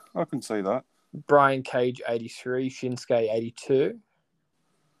 Yeah, I can see that. Brian Cage 83. Shinsuke 82.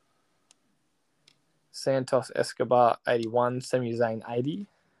 Santos Escobar 81. Sami Zayn 80.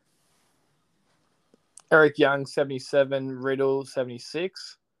 Eric Young 77. Riddle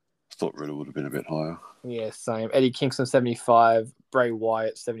 76. I thought Riddle would have been a bit higher. Yeah, same. Eddie Kingston 75. Bray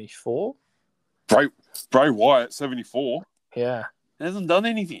Wyatt 74. Bray Wyatt 74. Yeah. He hasn't done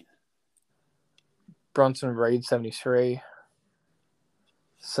anything. Bronson Reed 73.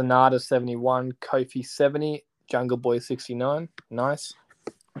 Sonata 71, Kofi 70, Jungle Boy 69. Nice.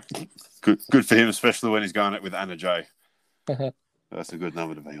 Good for him, especially when he's going it with Anna J. That's a good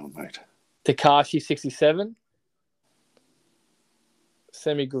number to be on, mate. Takashi 67,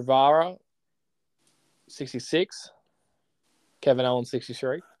 Semi Guevara 66, Kevin Owens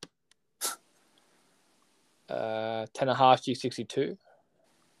 63, Tanahashi 62,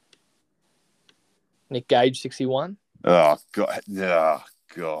 Nick Gage 61. Oh god! Oh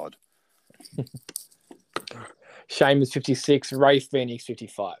god! Sheamus 56, Ray Phoenix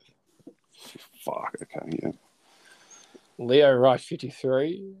 55, Fuck. Okay. Yeah. Leo Rush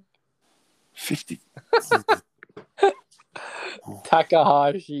 53, 50.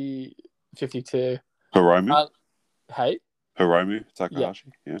 Takahashi 52. Hiromu. Hey, Hiromu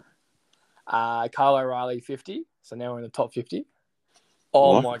Takahashi. Yeah. Kyle O'Reilly 50. So now we're in the top 50.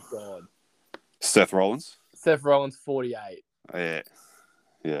 Oh What? my god. Seth Rollins. Seth Rollins 48. Yeah.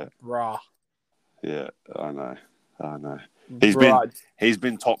 Yeah. Bruh. Yeah. I know. He's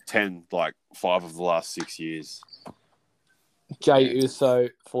been top 10 like 5 of the last 6 years. Jay Uso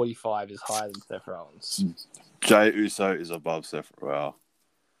 45 is higher than Seth Rollins. Jay Uso is above Seth. Wow.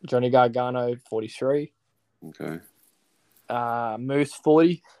 Johnny Gargano 43. Okay. Moose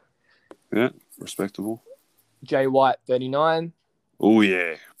 40. Yeah. Respectable. Jay White 39. Oh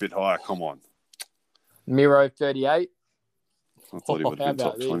yeah. Bit higher. Come on. Miro 38. I thought he would How have been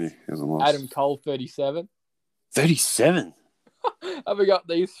top about 20. this? He hasn't lost. Adam Cole 37. 37. Have we got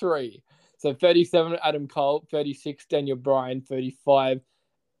these three? So 37 Adam Cole, 36 Daniel Bryan, 35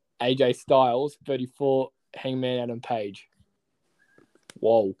 AJ Styles, 34 Hangman Adam Page.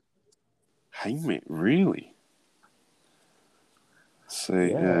 Whoa. Hangman, really?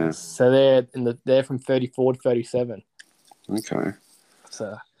 See, yeah. So they're from 34 to 37. Okay.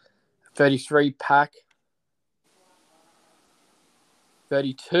 So 33 Pac,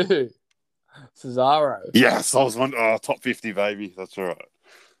 32 Cesaro. Yes, I was on top 50, baby. That's all right.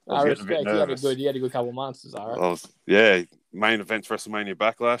 I respect. He had a good couple of months, Cesaro. Main event WrestleMania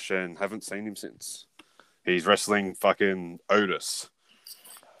Backlash, and haven't seen him since. He's wrestling fucking Otis.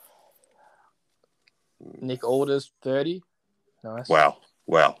 Nick Aldis 30. Nice. Wow.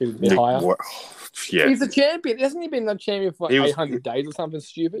 He's a bit higher. Yeah. He's the champion. Hasn't he been the champion for 800 days or something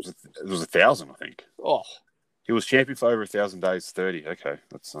stupid? It was 1,000, I think. Oh. He was champion for over 1,000 days. 30. Okay,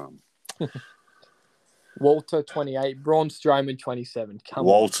 that's Walter 28, Braun Strowman 27.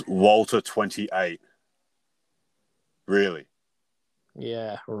 Walter 28. Really?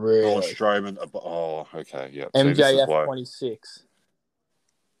 Yeah, really. Braun Strowman. Oh, okay, yeah. MJF 26.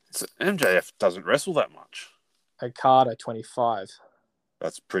 So MJF doesn't wrestle that much. Okada 25.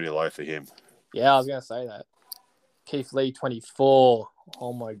 That's pretty low for him. Yeah, I was gonna say that. Keith Lee 24.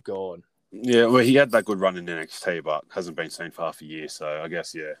 Oh my god. Yeah, well, he had that good run in NXT, but hasn't been seen for half a year. So I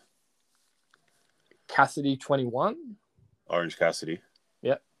guess Cassidy 21. Orange Cassidy.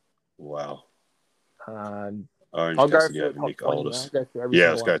 Yep. Wow. Orange Cassidy over Nick Aldis. Yeah,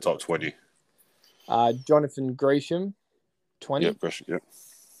 let's go top 20. Jonathan Gresham 20. Yep, Gresham. Yep.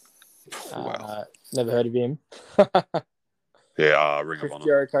 Wow. Never heard of him. Yeah, Ring Chris of Honor.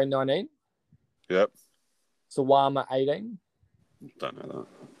 Jericho 19. Yep. Sawama 18. Don't know that.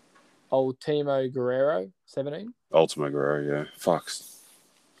 Ultimo Guerrero 17. Ultimo Guerrero, yeah. Fucks.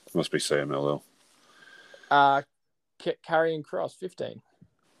 Must be CMLL. Karrion Kross 15.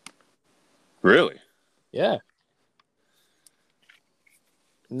 Really? Yeah.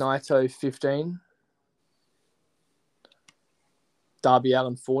 Naito 15. Darby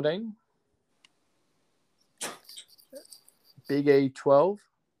Allin 14. Big E 12.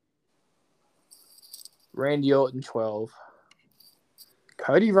 Randy Orton 12.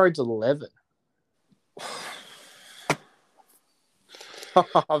 Cody Rhodes 11.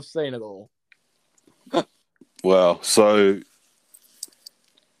 I've seen it all. Well, so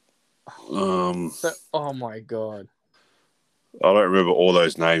oh my god. I don't remember all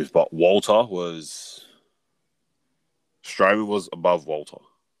those names, but Strowman was above Walter.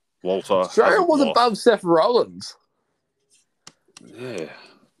 Strowman was above Seth Rollins. Yeah.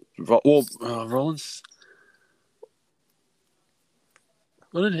 Well, Rollins.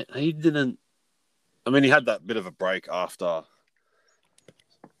 He didn't. I mean, he had that bit of a break after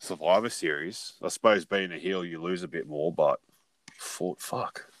Survivor Series. I suppose being a heel, you lose a bit more, but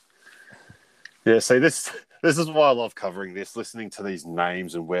fuck. Yeah, see, this is why I love covering this, listening to these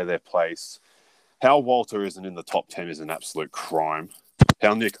names and where they're placed. How Walter isn't in the top 10 is an absolute crime.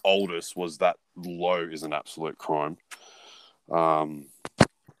 How Nick Aldis was that low is an absolute crime. I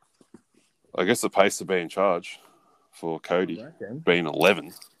guess it pays to be in charge for Cody being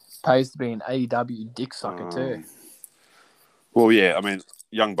 11. Pays to be an AEW dick sucker too. Well, yeah, I mean,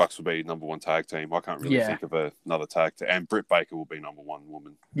 Young Bucks will be number one tag team. I can't really think of another tag team. And Britt Baker will be number one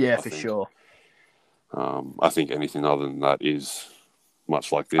woman. Yeah, I for think. sure. I think anything other than that is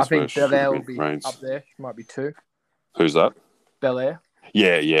much like this. I think Belair will be Reigns. up there. She might be 2. Who's that? Belair.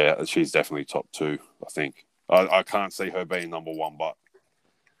 Yeah. She's definitely top 2, I think. I can't see her being number 1, but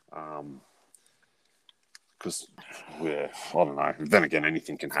because, I don't know. Then again,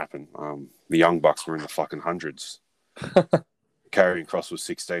 anything can happen. The Young Bucks were in the fucking hundreds. Karrion Kross was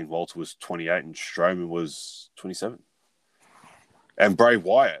 16, Walter was 28, and Strowman was 27. And Bray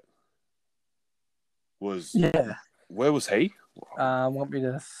Wyatt was... Yeah. Where was he? Want me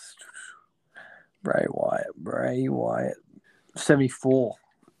to... Bray Wyatt. 74.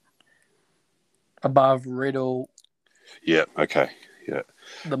 Above Riddle. Yeah, okay. Yeah.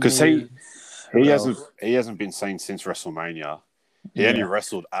 Because he hasn't been seen since WrestleMania. He only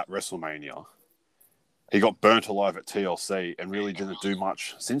wrestled at WrestleMania. He got burnt alive at TLC and really didn't do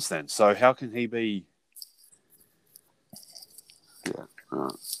much since then. So how can he be... Yeah.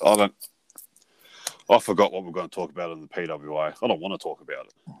 I forgot what we're going to talk about in the PWI. I don't want to talk about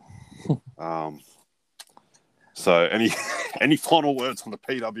it. So any final words on the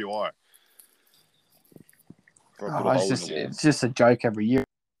PWI? It's just a joke every year.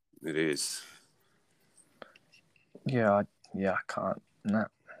 It is. Yeah, I can't. No.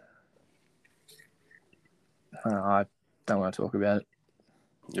 I don't want to talk about it.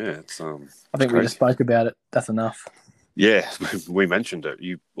 Yeah, it's I think we just spoke about it. That's enough. Yeah, we mentioned it.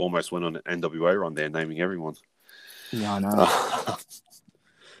 You almost went on an NWA run there, naming everyone. Yeah, I know.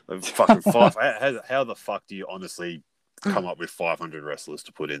 Fucking 5. How the fuck do you honestly come up with 500 wrestlers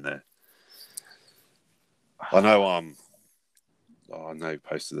to put in there? I know. I know. He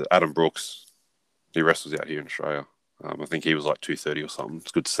posted it. Adam Brooks. He wrestles out here in Australia. I think he was like 230 or something.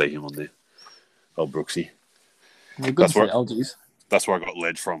 It's good to see him on there. Old Brooksy. Well, good to see Oldies. That's where I got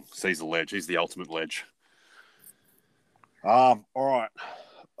Ledge from. He's the Ledge. He's the ultimate Ledge. All right.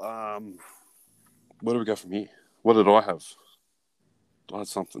 Where do we go from here? What did I have? I had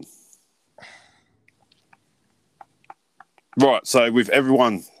something. Right. So with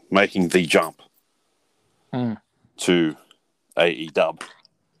everyone making the jump to AEW,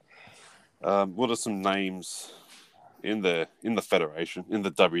 what are some names in the Federation, in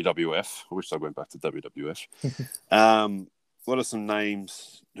the WWF? I wish I went back to WWF. What are some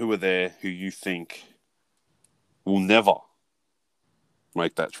names who are there who you think will never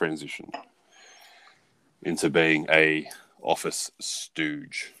make that transition into being a office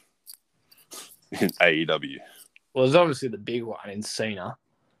stooge in AEW? Well, there's obviously the big one in Cena.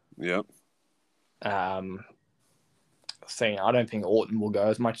 Yep. Cena, I don't think Orton will go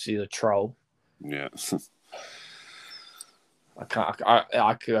as much as he's a troll. Yeah.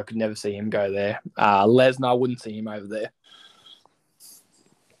 I could never see him go there. Lesnar, I wouldn't see him over there.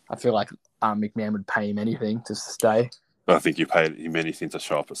 I feel like McMahon would pay him anything to stay. I think you paid him anything to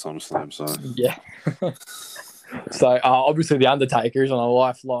show up at SummerSlam, so... Yeah. So, obviously, The Undertaker is on a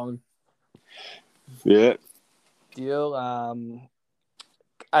lifelong deal.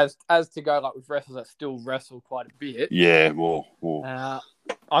 As to go like with wrestlers that still wrestle quite a bit. Yeah, more.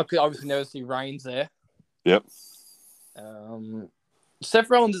 I could obviously never see Reigns there. Yep. Seth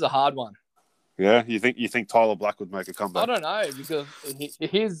Rollins is a hard one. Yeah, you think Tyler Black would make a comeback? I don't know because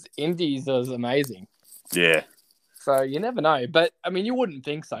his indies is amazing. Yeah. So you never know, but I mean, you wouldn't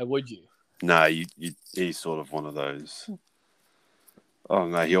think so, would you? No, he's sort of one of those. I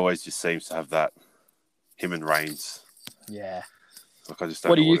don't know. He always just seems to have that. Him and Reigns. Yeah. Like I just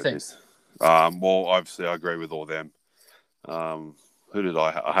don't what know do you what think? It is. Well, obviously, I agree with all them. Who did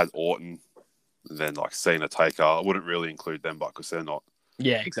I? I had Orton, and then like Cena, Taker. I wouldn't really include them, but because they're not.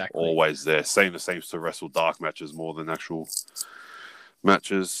 Yeah, exactly. Always there. Cena seems to wrestle dark matches more than actual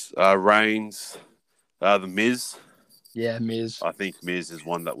matches. Reigns, the Miz. Yeah, Miz. I think Miz is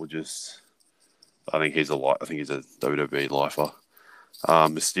one that would just. I think he's a WWE lifer.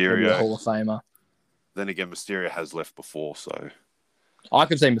 Mysterio, Hall of Famer. Then again, Mysterio has left before, so I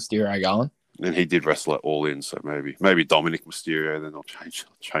could see Mysterio going. And he did wrestle at All In, so maybe Dominic Mysterio. Then I'll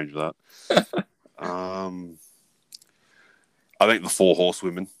change that. I think the 4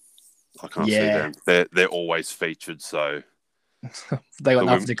 Horsewomen. I can't see them. They're always featured, so they got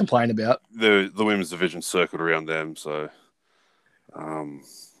nothing to complain about. The women's division circled around them, so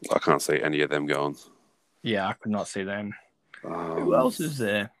I can't see any of them going. Yeah, I could not see them. Who else is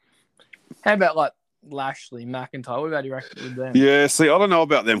there? How about like Lashley, McIntyre? What about you reckon with them? Yeah, see, I don't know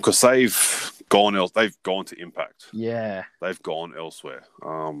about them because they've gone to Impact. Yeah, they've gone elsewhere.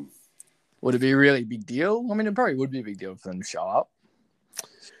 Would it be a really big deal? I mean, it probably would be a big deal for them to show up.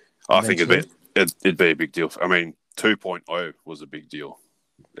 I think it'd be a big deal. I mean, 2.0 was a big deal.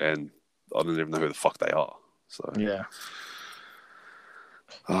 and I don't even know who the fuck they are. So Yeah.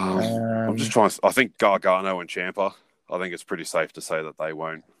 I'm just trying. I think Gargano and Ciampa. I think it's pretty safe to say that they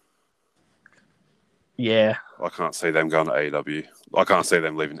won't. Yeah. I can't see them going to AEW. I can't see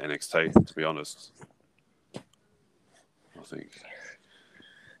them leaving NXT. To be honest, I think.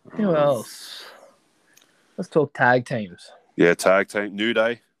 Who else? Let's talk tag teams. Yeah, tag team New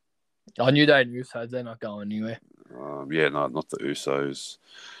Day. I knew they knew, so they're not going anywhere. Yeah, no, not the Usos.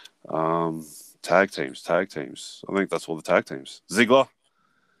 Tag teams. I think that's all the tag teams. Ziggler.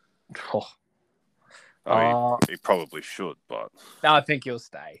 Oh. I mean, he probably should, but No, I think he'll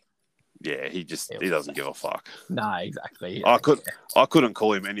stay. yeah, he doesn't give a fuck. No, exactly. I couldn't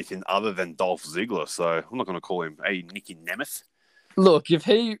call him anything other than Dolph Ziggler, so I'm not going to call him Nicky Nemeth. Look, if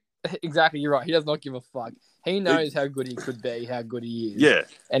he exactly, you're right. He does not give a fuck. He knows how good he could be, how good he is. Yeah.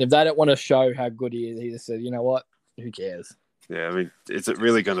 And if they don't want to show how good he is, he just said, you know what? Who cares? Yeah, I mean, is it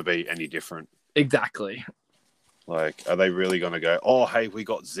really going to be any different? Exactly. Like, are they really going to go, oh, hey, we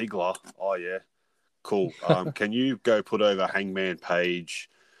got Ziggler. Oh, yeah. Cool. Can you go put over Hangman Page?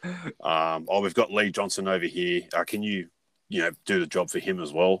 We've got Lee Johnson over here. Can you do the job for him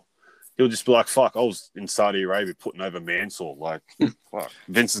as well? He'll just be like, fuck, I was in Saudi Arabia putting over Mansoor. Like, fuck,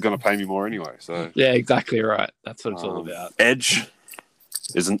 Vince is going to pay me more anyway. So yeah, exactly right. That's what it's all about. Edge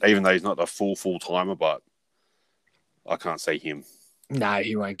isn't, even though he's not a full-timer, but I can't see him. No,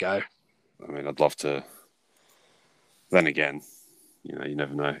 he won't go. I mean, I'd love to. Then again, you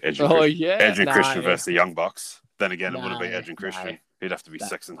never know. Edge and Christian versus the Young Bucks. Then again, it wouldn't be Edge and Christian. No. He'd have to be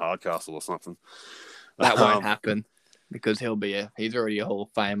Sexton Hardcastle or something. That won't happen because he's already a Hall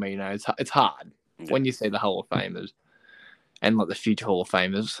of Famer. It's hard when you see the Hall of Famers and like the future Hall of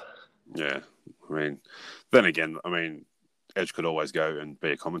Famers. Yeah, I mean, then again, Edge could always go and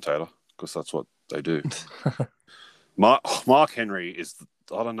be a commentator because that's what they do. Mark Henry is,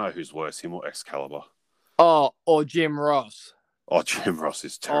 I don't know who's worse, him or Excalibur. Oh, or Jim Ross. Oh, Jim Ross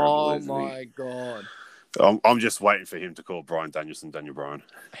is terrible. Oh my god. I'm just waiting for him to call Bryan Danielson Daniel Bryan.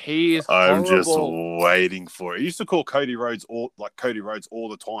 He is horrible. I'm just waiting for it. He used to call Cody Rhodes all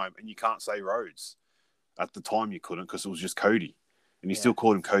the time, and you can't say Rhodes. At the time, you couldn't because it was just Cody, and he still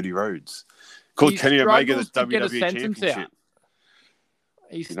called him Cody Rhodes. Called Kenny Omega the WWE Championship.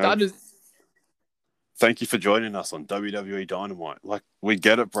 He started. Thank you for joining us on WWE Dynamite. Like, we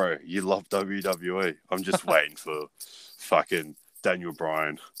get it, bro. You love WWE. I'm just waiting for fucking Daniel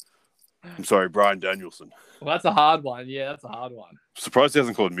Bryan. I'm sorry, Bryan Danielson. Well, that's a hard one. Yeah, that's a hard one. Surprised he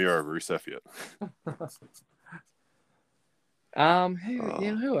hasn't called Miro Rusev yet.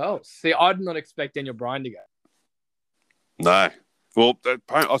 Who else? See, I did not expect Daniel Bryan to go. No. Well,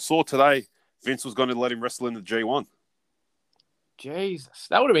 I saw today Vince was going to let him wrestle in the G1. Jesus,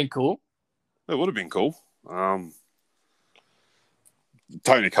 that would have been cool. It would have been cool. Tony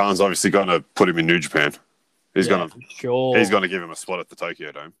Khan's obviously going to put him in New Japan. He's going to give him a spot at the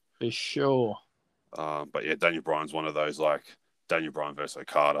Tokyo Dome. For sure. But yeah, Daniel Bryan's one of those, like Daniel Bryan versus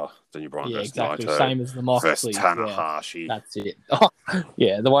Okada, Daniel Bryan versus exactly. Naito, same as the Moxley versus Tanahashi. Yeah. That's it. Oh,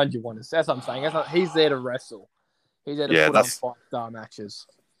 yeah, the ones you want to see. That's what I'm saying. He's there to wrestle. He's there to put on 5-star matches.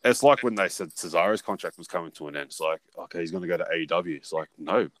 It's like when they said Cesaro's contract was coming to an end. It's like, okay, he's going to go to AEW. It's like,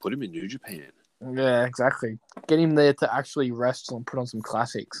 no, put him in New Japan. Yeah, exactly. Get him there to actually wrestle and put on some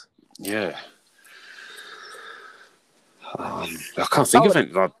classics. Yeah. I can't think of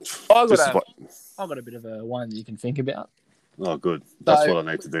it. I've got a bit of a one that you can think about. Oh, good. That's what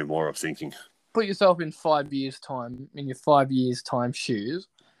I need to do more of thinking. Put yourself in 5 years' time, in your 5 years' time shoes.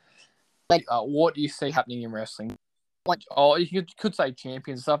 What do you see happening in wrestling? Like, you could say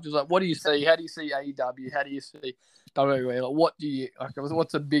champions and stuff. Just like, what do you see? How do you see AEW? How do you see WWE? Like,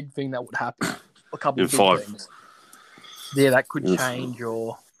 what's a big thing that would happen? A couple of big things. Yeah, that could change,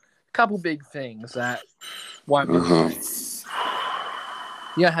 or a couple big things that won't be the same.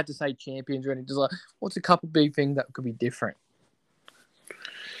 You don't have to say champions or anything. Just like, what's a couple big things that could be different?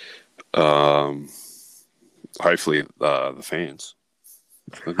 Hopefully, the fans.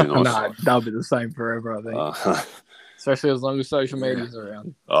 That'd be nice. No, that'll be the same forever, I think. Especially as long as social media's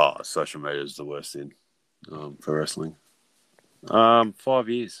around. Oh, social media is the worst thing for wrestling. 5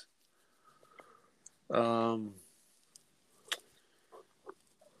 years. I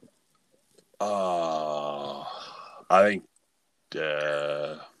think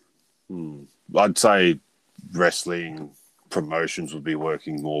I'd say wrestling promotions would be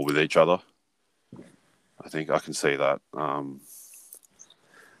working more with each other. I think I can see that.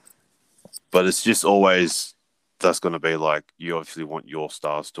 But it's just always, that's going to be like, you obviously want your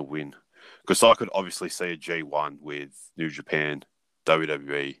stars to win. Because I could obviously see a G1 with New Japan,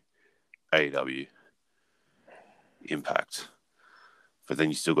 WWE, AEW, Impact. but then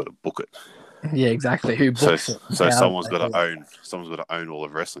you still got to book it. Yeah, exactly. Who So, books it? so How someone's do got they to do own. Someone's got to own all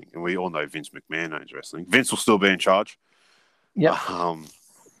of wrestling, and we all know Vince McMahon owns wrestling. Vince will still be in charge. Yep.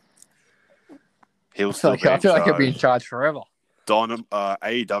 He'll I still be I in feel like he'll be in charge. charge forever.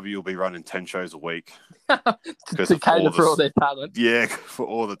 AEW will be running 10 shows a week because to of all cater for all this. their talent. Yeah, for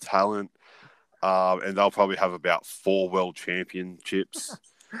all the talent. And they'll probably have about 4 world championships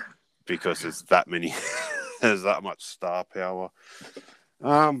because there's that many. There's that much star power.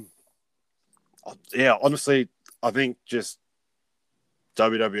 Yeah, honestly, I think just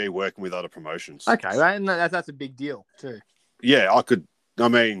WWE working with other promotions. Okay, right? And that's a big deal too. Yeah, I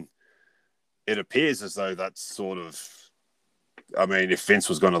mean, it appears as though that's sort of. I mean, if Vince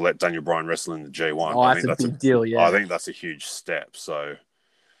was going to let Daniel Bryan wrestle in the G1, Oh, I that's think a big deal. Yeah, I think that's a huge step. So,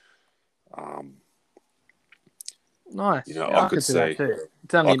 nice. you know, Yeah, I could see that say too.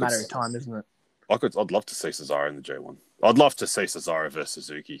 It's only I a could matter s- of time, isn't it? I'd love to see Cesaro in the G1. I'd love to see Cesaro versus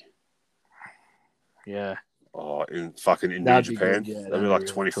Suzuki. Yeah, Oh, in New that'd be Japan. good. Yeah, That'd that'd be be like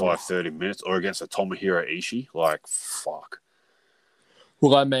really 25, cool. 30 minutes, or against a Tomohiro Ishii. Like, fuck.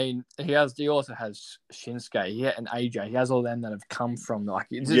 Well, I mean, he also has Shinsuke, and AJ. He has all them that have come from like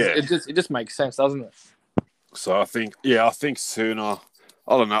it just makes sense, doesn't it? So I think sooner.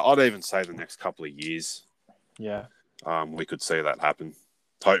 I don't know. I'd even say the next couple of years. Yeah. We could see that happen.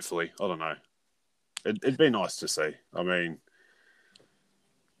 Hopefully, I don't know. It'd be nice to see. I mean,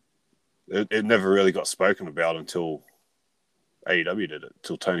 it never really got spoken about until AEW did it,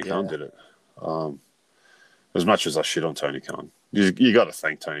 till Tony Khan did it. As much as I shit on Tony Khan, you got to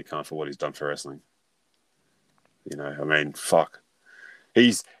thank Tony Khan for what he's done for wrestling. You know, I mean, fuck.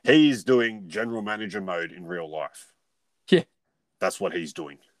 He's doing general manager mode in real life. Yeah. That's what he's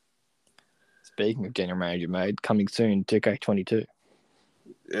doing. Speaking of general manager mode, coming soon, 2K22.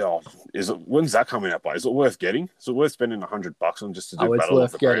 Yeah, when's that coming out by? Is it worth getting? Is it worth spending $100 on just to do It's Battle of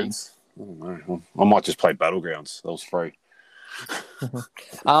worth the getting. Brands? I don't know. I might just play Battlegrounds. That was free.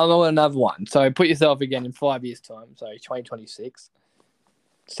 I'll know another one. So put yourself again in 5 years' time. So 2026.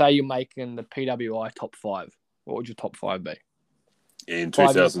 Say you're making the PWI top 5. What would your top 5 be? In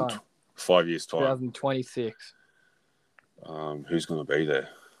 5 years' time. 5 years' time. 2026. Who's going to be there?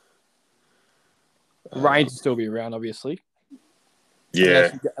 Reigns will still be around, obviously.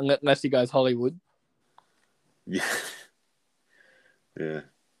 Yeah. Unless he goes Hollywood. Yeah. Yeah.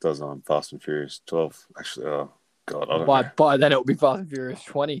 Does Fast and Furious 12. Actually, oh, God, I don't know. By then, it will be Fast and Furious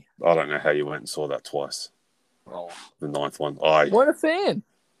 20. I don't know how you went and saw that twice. Oh. The 9th one. What a fan.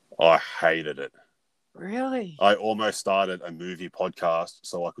 I hated it. Really? I almost started a movie podcast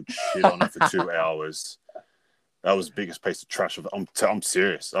so I could shit on it for 2 hours. That was the biggest piece of trash. I'm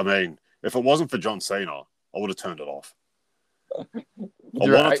serious. I mean, if it wasn't for John Cena, I would have turned it off. Do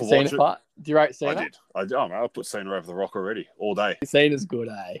you rate Cena? I did. I put Cena over the Rock already, all day. Cena's good,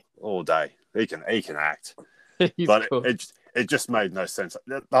 eh? All day. He can act. He's but cool. it just made no sense.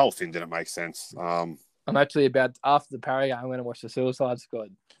 The whole thing didn't make sense. I'm actually after the Parry game, I'm going to watch the Suicide Squad.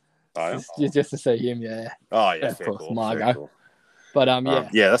 Just to see him, yeah. Oh, yeah, of fair course, call, Margo. fair cool. But yeah.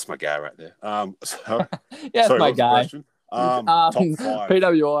 Yeah, that's my guy right there. Yeah, that's my guy. Top 5.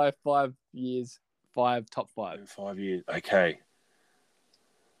 PWI, 5 years, 5 top 5. In 5 years. Okay.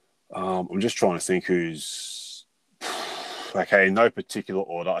 I'm just trying to think who's okay, in no particular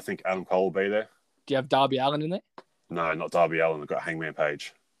order. I think Adam Cole will be there. Do you have Darby Allin in there? No, not Darby Allin. I've got Hangman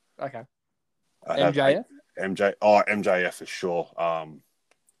Page. Okay. MJF? MJF for sure.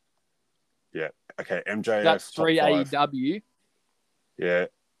 Yeah. Okay, MJF. That's 3 top 5. AEW. Yeah.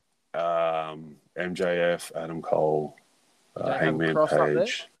 MJF, Adam Cole, Hangman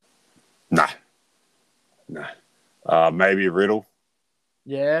Page. Nah. Maybe Riddle.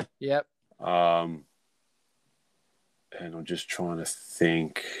 Yeah, yep. And I'm just trying to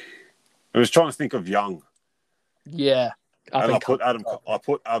think. I was trying to think of young. Yeah. I put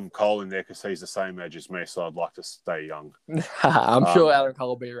Adam Cole in there because he's the same age as me, so I'd like to stay young. I'm sure Adam Cole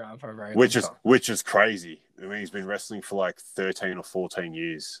will be around for a very long time. Which is crazy. I mean, he's been wrestling for like 13 or 14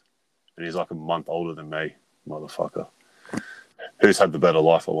 years, and he's like a month older than me, motherfucker. Who's had the better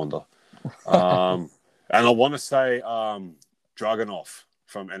life, I wonder. And I want to say Dragunov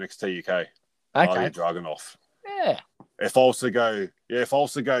from NXT UK. Okay. Dragunov. Yeah. If I was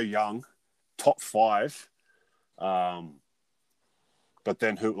to go young, top 5. But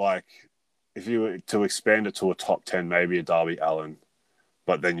then if you were to expand it to a top 10, maybe a Darby Allin.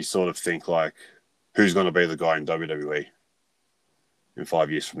 But then you sort of think like, who's going to be the guy in WWE in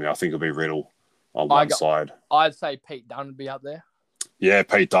 5 years from now? I think it'll be Riddle on one side. I'd say Pete Dunne would be up there. Yeah,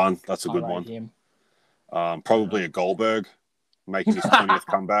 Pete Dunne. That's a good one. Him. Probably a Goldberg making his 20th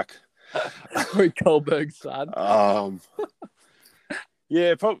comeback. Goldberg's son.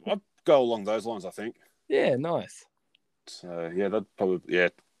 Yeah, probably, I'd go along those lines, I think. Yeah, nice. So, yeah, that'd probably,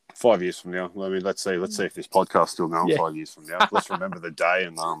 5 years from now. I mean, let's see if this podcast's still going Yeah. 5 years from now. Let's remember the day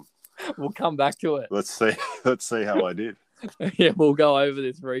and We'll come back to it. let's see how I did. Yeah, we'll go over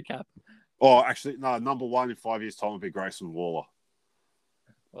this recap. Oh, actually, no, number one in 5 years' time would be Grayson Waller.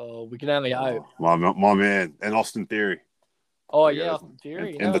 Oh, we can only hope. My man. And Austin Theory. Oh, yeah, Austin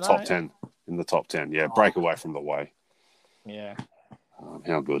Theory. In the top 10. In the top 10. Yeah, break away from the way. Yeah.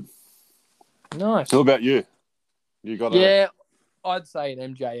 How good. Nice. How about you? You got Yeah, I'd say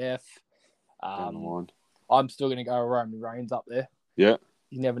an MJF. one. I'm still going to go Roman Reigns up there. Yeah.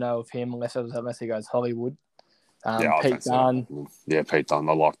 You never know of him unless he goes Hollywood. Yeah, Pete Dunne. Yeah, Pete Dunne.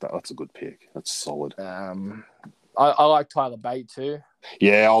 I like that. That's a good pick. That's solid. I like Tyler Bate too.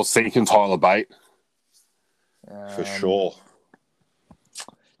 Yeah, I was thinking Tyler Bate. For sure.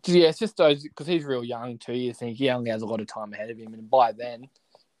 Yeah, it's just those, because he's real young too. You think he only has a lot of time ahead of him, and by then,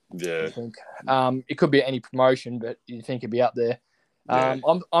 yeah, you think it could be any promotion, but you think he'd be up there. Yeah.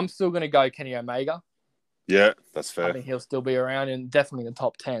 I'm still going to go Kenny Omega. Yeah, that's fair. I think he'll still be around and definitely in the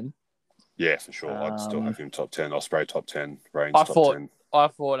top 10. Yeah, for sure. I'd still have him top 10. Ospreay top 10. Reigns top 10. I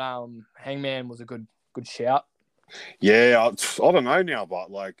thought Hangman was a good shout. Yeah, I don't know now,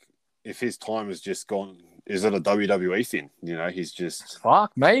 but like if his time has just gone, is it a WWE thing? You know, he's just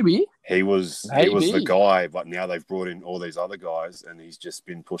maybe he was the guy, but now they've brought in all these other guys, and he's just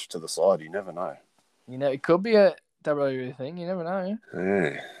been pushed to the side. You never know. You know, it could be a WWE thing. You never know.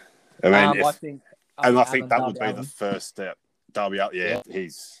 Yeah, I mean, I think that would be Allen. the first step. Darby, I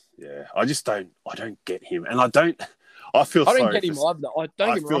just don't get him, and I don't feel I don't sorry get him either.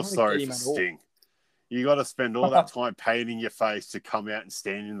 I feel sorry for Sting. You got to spend all that time painting your face to come out and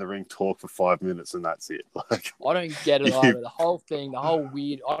stand in the ring, talk for 5 minutes, and that's it. Like, I don't get it either. The whole thing, the whole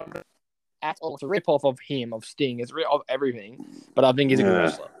weird, it's a rip off of him, of Sting. It's a rip of everything. But I think he's a good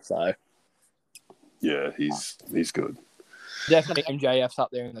wrestler. So yeah, he's good. Definitely MJF's up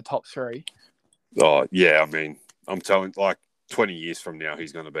there in the top 3. Oh yeah, I mean, I'm telling, like 20 years from now,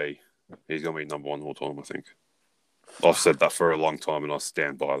 he's gonna be number one all time. I think. I've said that for a long time, and I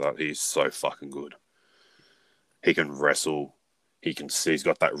stand by that. He's so fucking good. He can wrestle. He's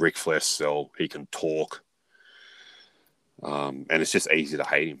got that Ric Flair sell. He can talk. And it's just easy to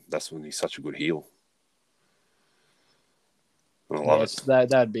hate him. That's when he's such a good heel. I love it.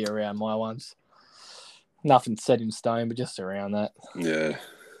 That'd be around my ones. Nothing set in stone, but just around that. Yeah.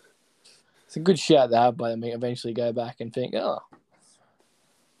 It's a good shout to have, but I mean, eventually go back and think, oh.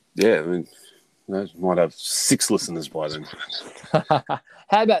 Yeah, I mean, might have 6 listeners by then.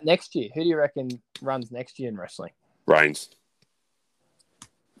 How about next year? Who do you reckon runs next year in wrestling? Reigns.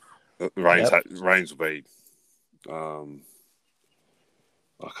 Reigns will be. I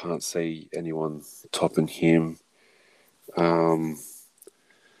can't see anyone topping him.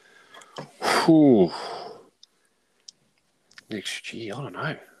 Next year, I don't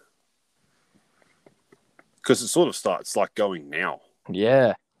know. Because it sort of starts like going now.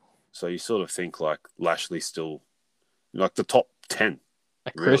 Yeah. So you sort of think like Lashley's still like the top 10.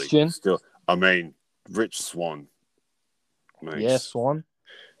 Really, Christian. Still, I mean, Rich Swann. Swan.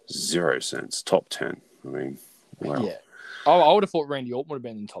 0 cents. Top 10. I mean, wow. Yeah. I would have thought Randy Orton would have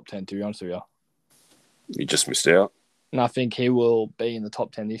been in the top 10, to be honest with you. You just missed out. And I think he will be in the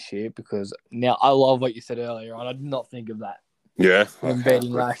top 10 this year because now I love what you said earlier on. I did not think of that. Yeah. And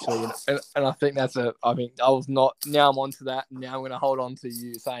beating Lashley. And I think that's now I'm onto that. And now I'm going to hold on to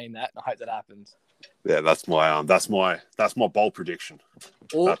you saying that. And I hope that happens. Yeah, that's my bold prediction.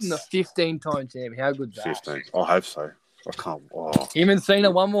 Orton, the 15-time champion. How good's that? 15. I hope so. I can't. Oh. Him and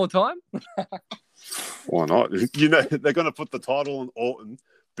Cena one more time? Why not? You know, they're going to put the title on Orton,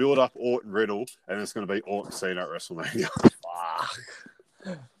 build up Orton Riddle, and it's going to be Orton Cena at WrestleMania.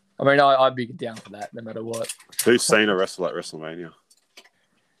 I mean, I'd be down for that no matter what. Who's Cena wrestle at WrestleMania?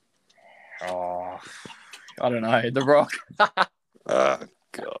 Oh, I don't know. The Rock.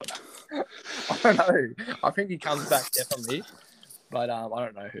 God. I don't know. I think he comes back definitely, but I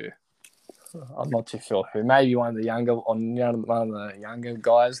don't know who. I'm not too sure who. Maybe one of the younger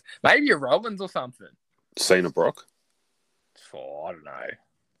guys. Maybe a Rollins or something. Cena Brock? Oh, I don't know.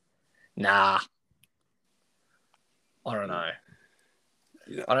 Nah. I don't know.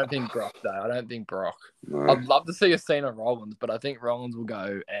 Yeah. I don't think Brock, though. I don't think Brock. No. I'd love to see a Cena Rollins, but I think Rollins will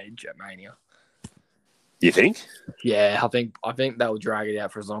go Edge at Mania. You think? Yeah, I think they'll drag it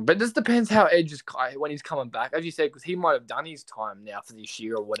out for as long. But this depends how Edge is when he's coming back, as you said, because he might have done his time now for this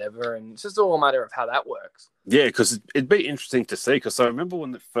year or whatever, and it's just all a matter of how that works. Yeah, because it'd be interesting to see. Because I remember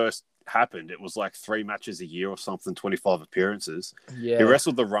when it first happened, it was like 3 matches a year or something, 25 appearances. Yeah, he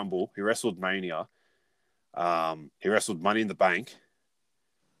wrestled the Rumble, he wrestled Mania, he wrestled Money in the Bank,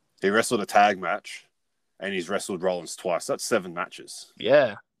 He wrestled a tag match, and he's wrestled Rollins twice. That's 7 matches.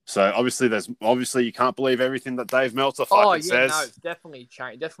 Yeah. So obviously you can't believe everything that Dave Meltzer Oh fucking yeah, says. no, it's definitely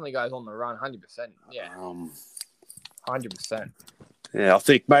changed. Definitely goes on the run, 100%. Yeah, 100%. Yeah, I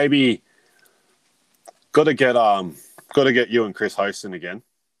think maybe got to get you and Chris hosting again.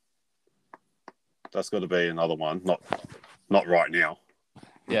 That's got to be another one. Not right now.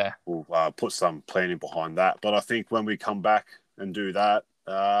 Yeah. We'll put some planning behind that. But I think when we come back and do that,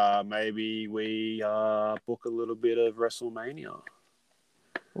 maybe we book a little bit of WrestleMania.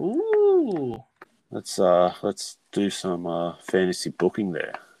 Ooh. Let's do some fantasy booking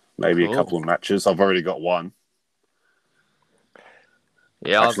there. Maybe Cool. a couple of matches. I've already got one.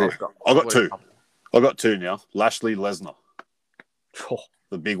 Yeah, Actually, I've got 2. I've got 2 now. Lashley Lesnar, Oh,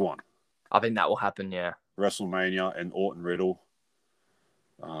 the big one. I think that will happen. Yeah. WrestleMania and Orton Riddle.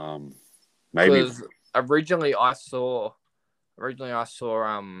 Maybe Because originally I saw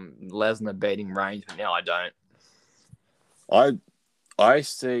Lesnar beating Reigns, but now I don't. I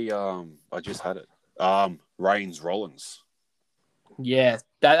see. I just had it. Reigns Rollins. Yeah,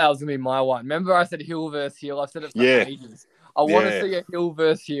 that was gonna be my one. Remember, I said heel versus heel. I've said it for ages. I want to see a heel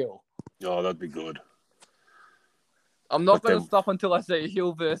versus heel. Oh, that'd be good. I'm not going to stop until I see a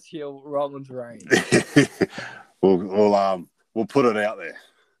heel versus heel Rollins Reigns. We'll put it out there.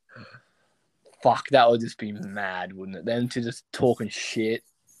 Fuck, that would just be mad, wouldn't it? Them two just talking shit.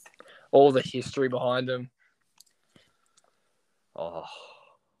 All the history behind them. Oh.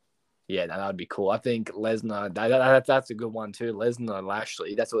 Yeah, that would be cool. I think Lesnar, that's a good one too. Lesnar and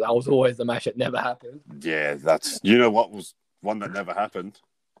Lashley. That was always the match that never happened. Yeah, you know what was one that never happened?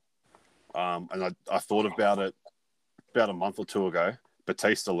 And I thought about it about a month or 2 ago.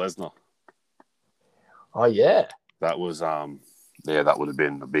 Batista Lesnar. Oh yeah. That was that would have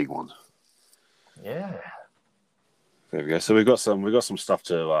been a big one. Yeah. There we go. So we got some stuff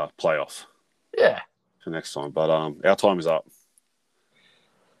to play off. Yeah. For next time. But our time is up.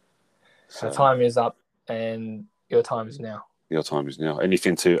 So time is up and your time is now. Your time is now.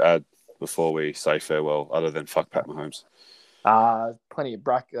 Anything to add before we say farewell other than fuck Pat Mahomes? Plenty of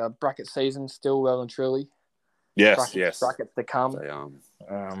bracket season still well and truly. Yes. Brackets to come.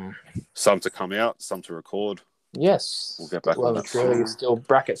 Some to come out, some to record. Yes. We'll get back on that. Truly still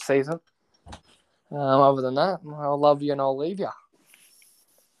bracket season. Other than that, I'll love you and I'll leave you.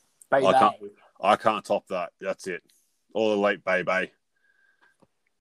 Bye. I can't top that. That's it. All the late bye.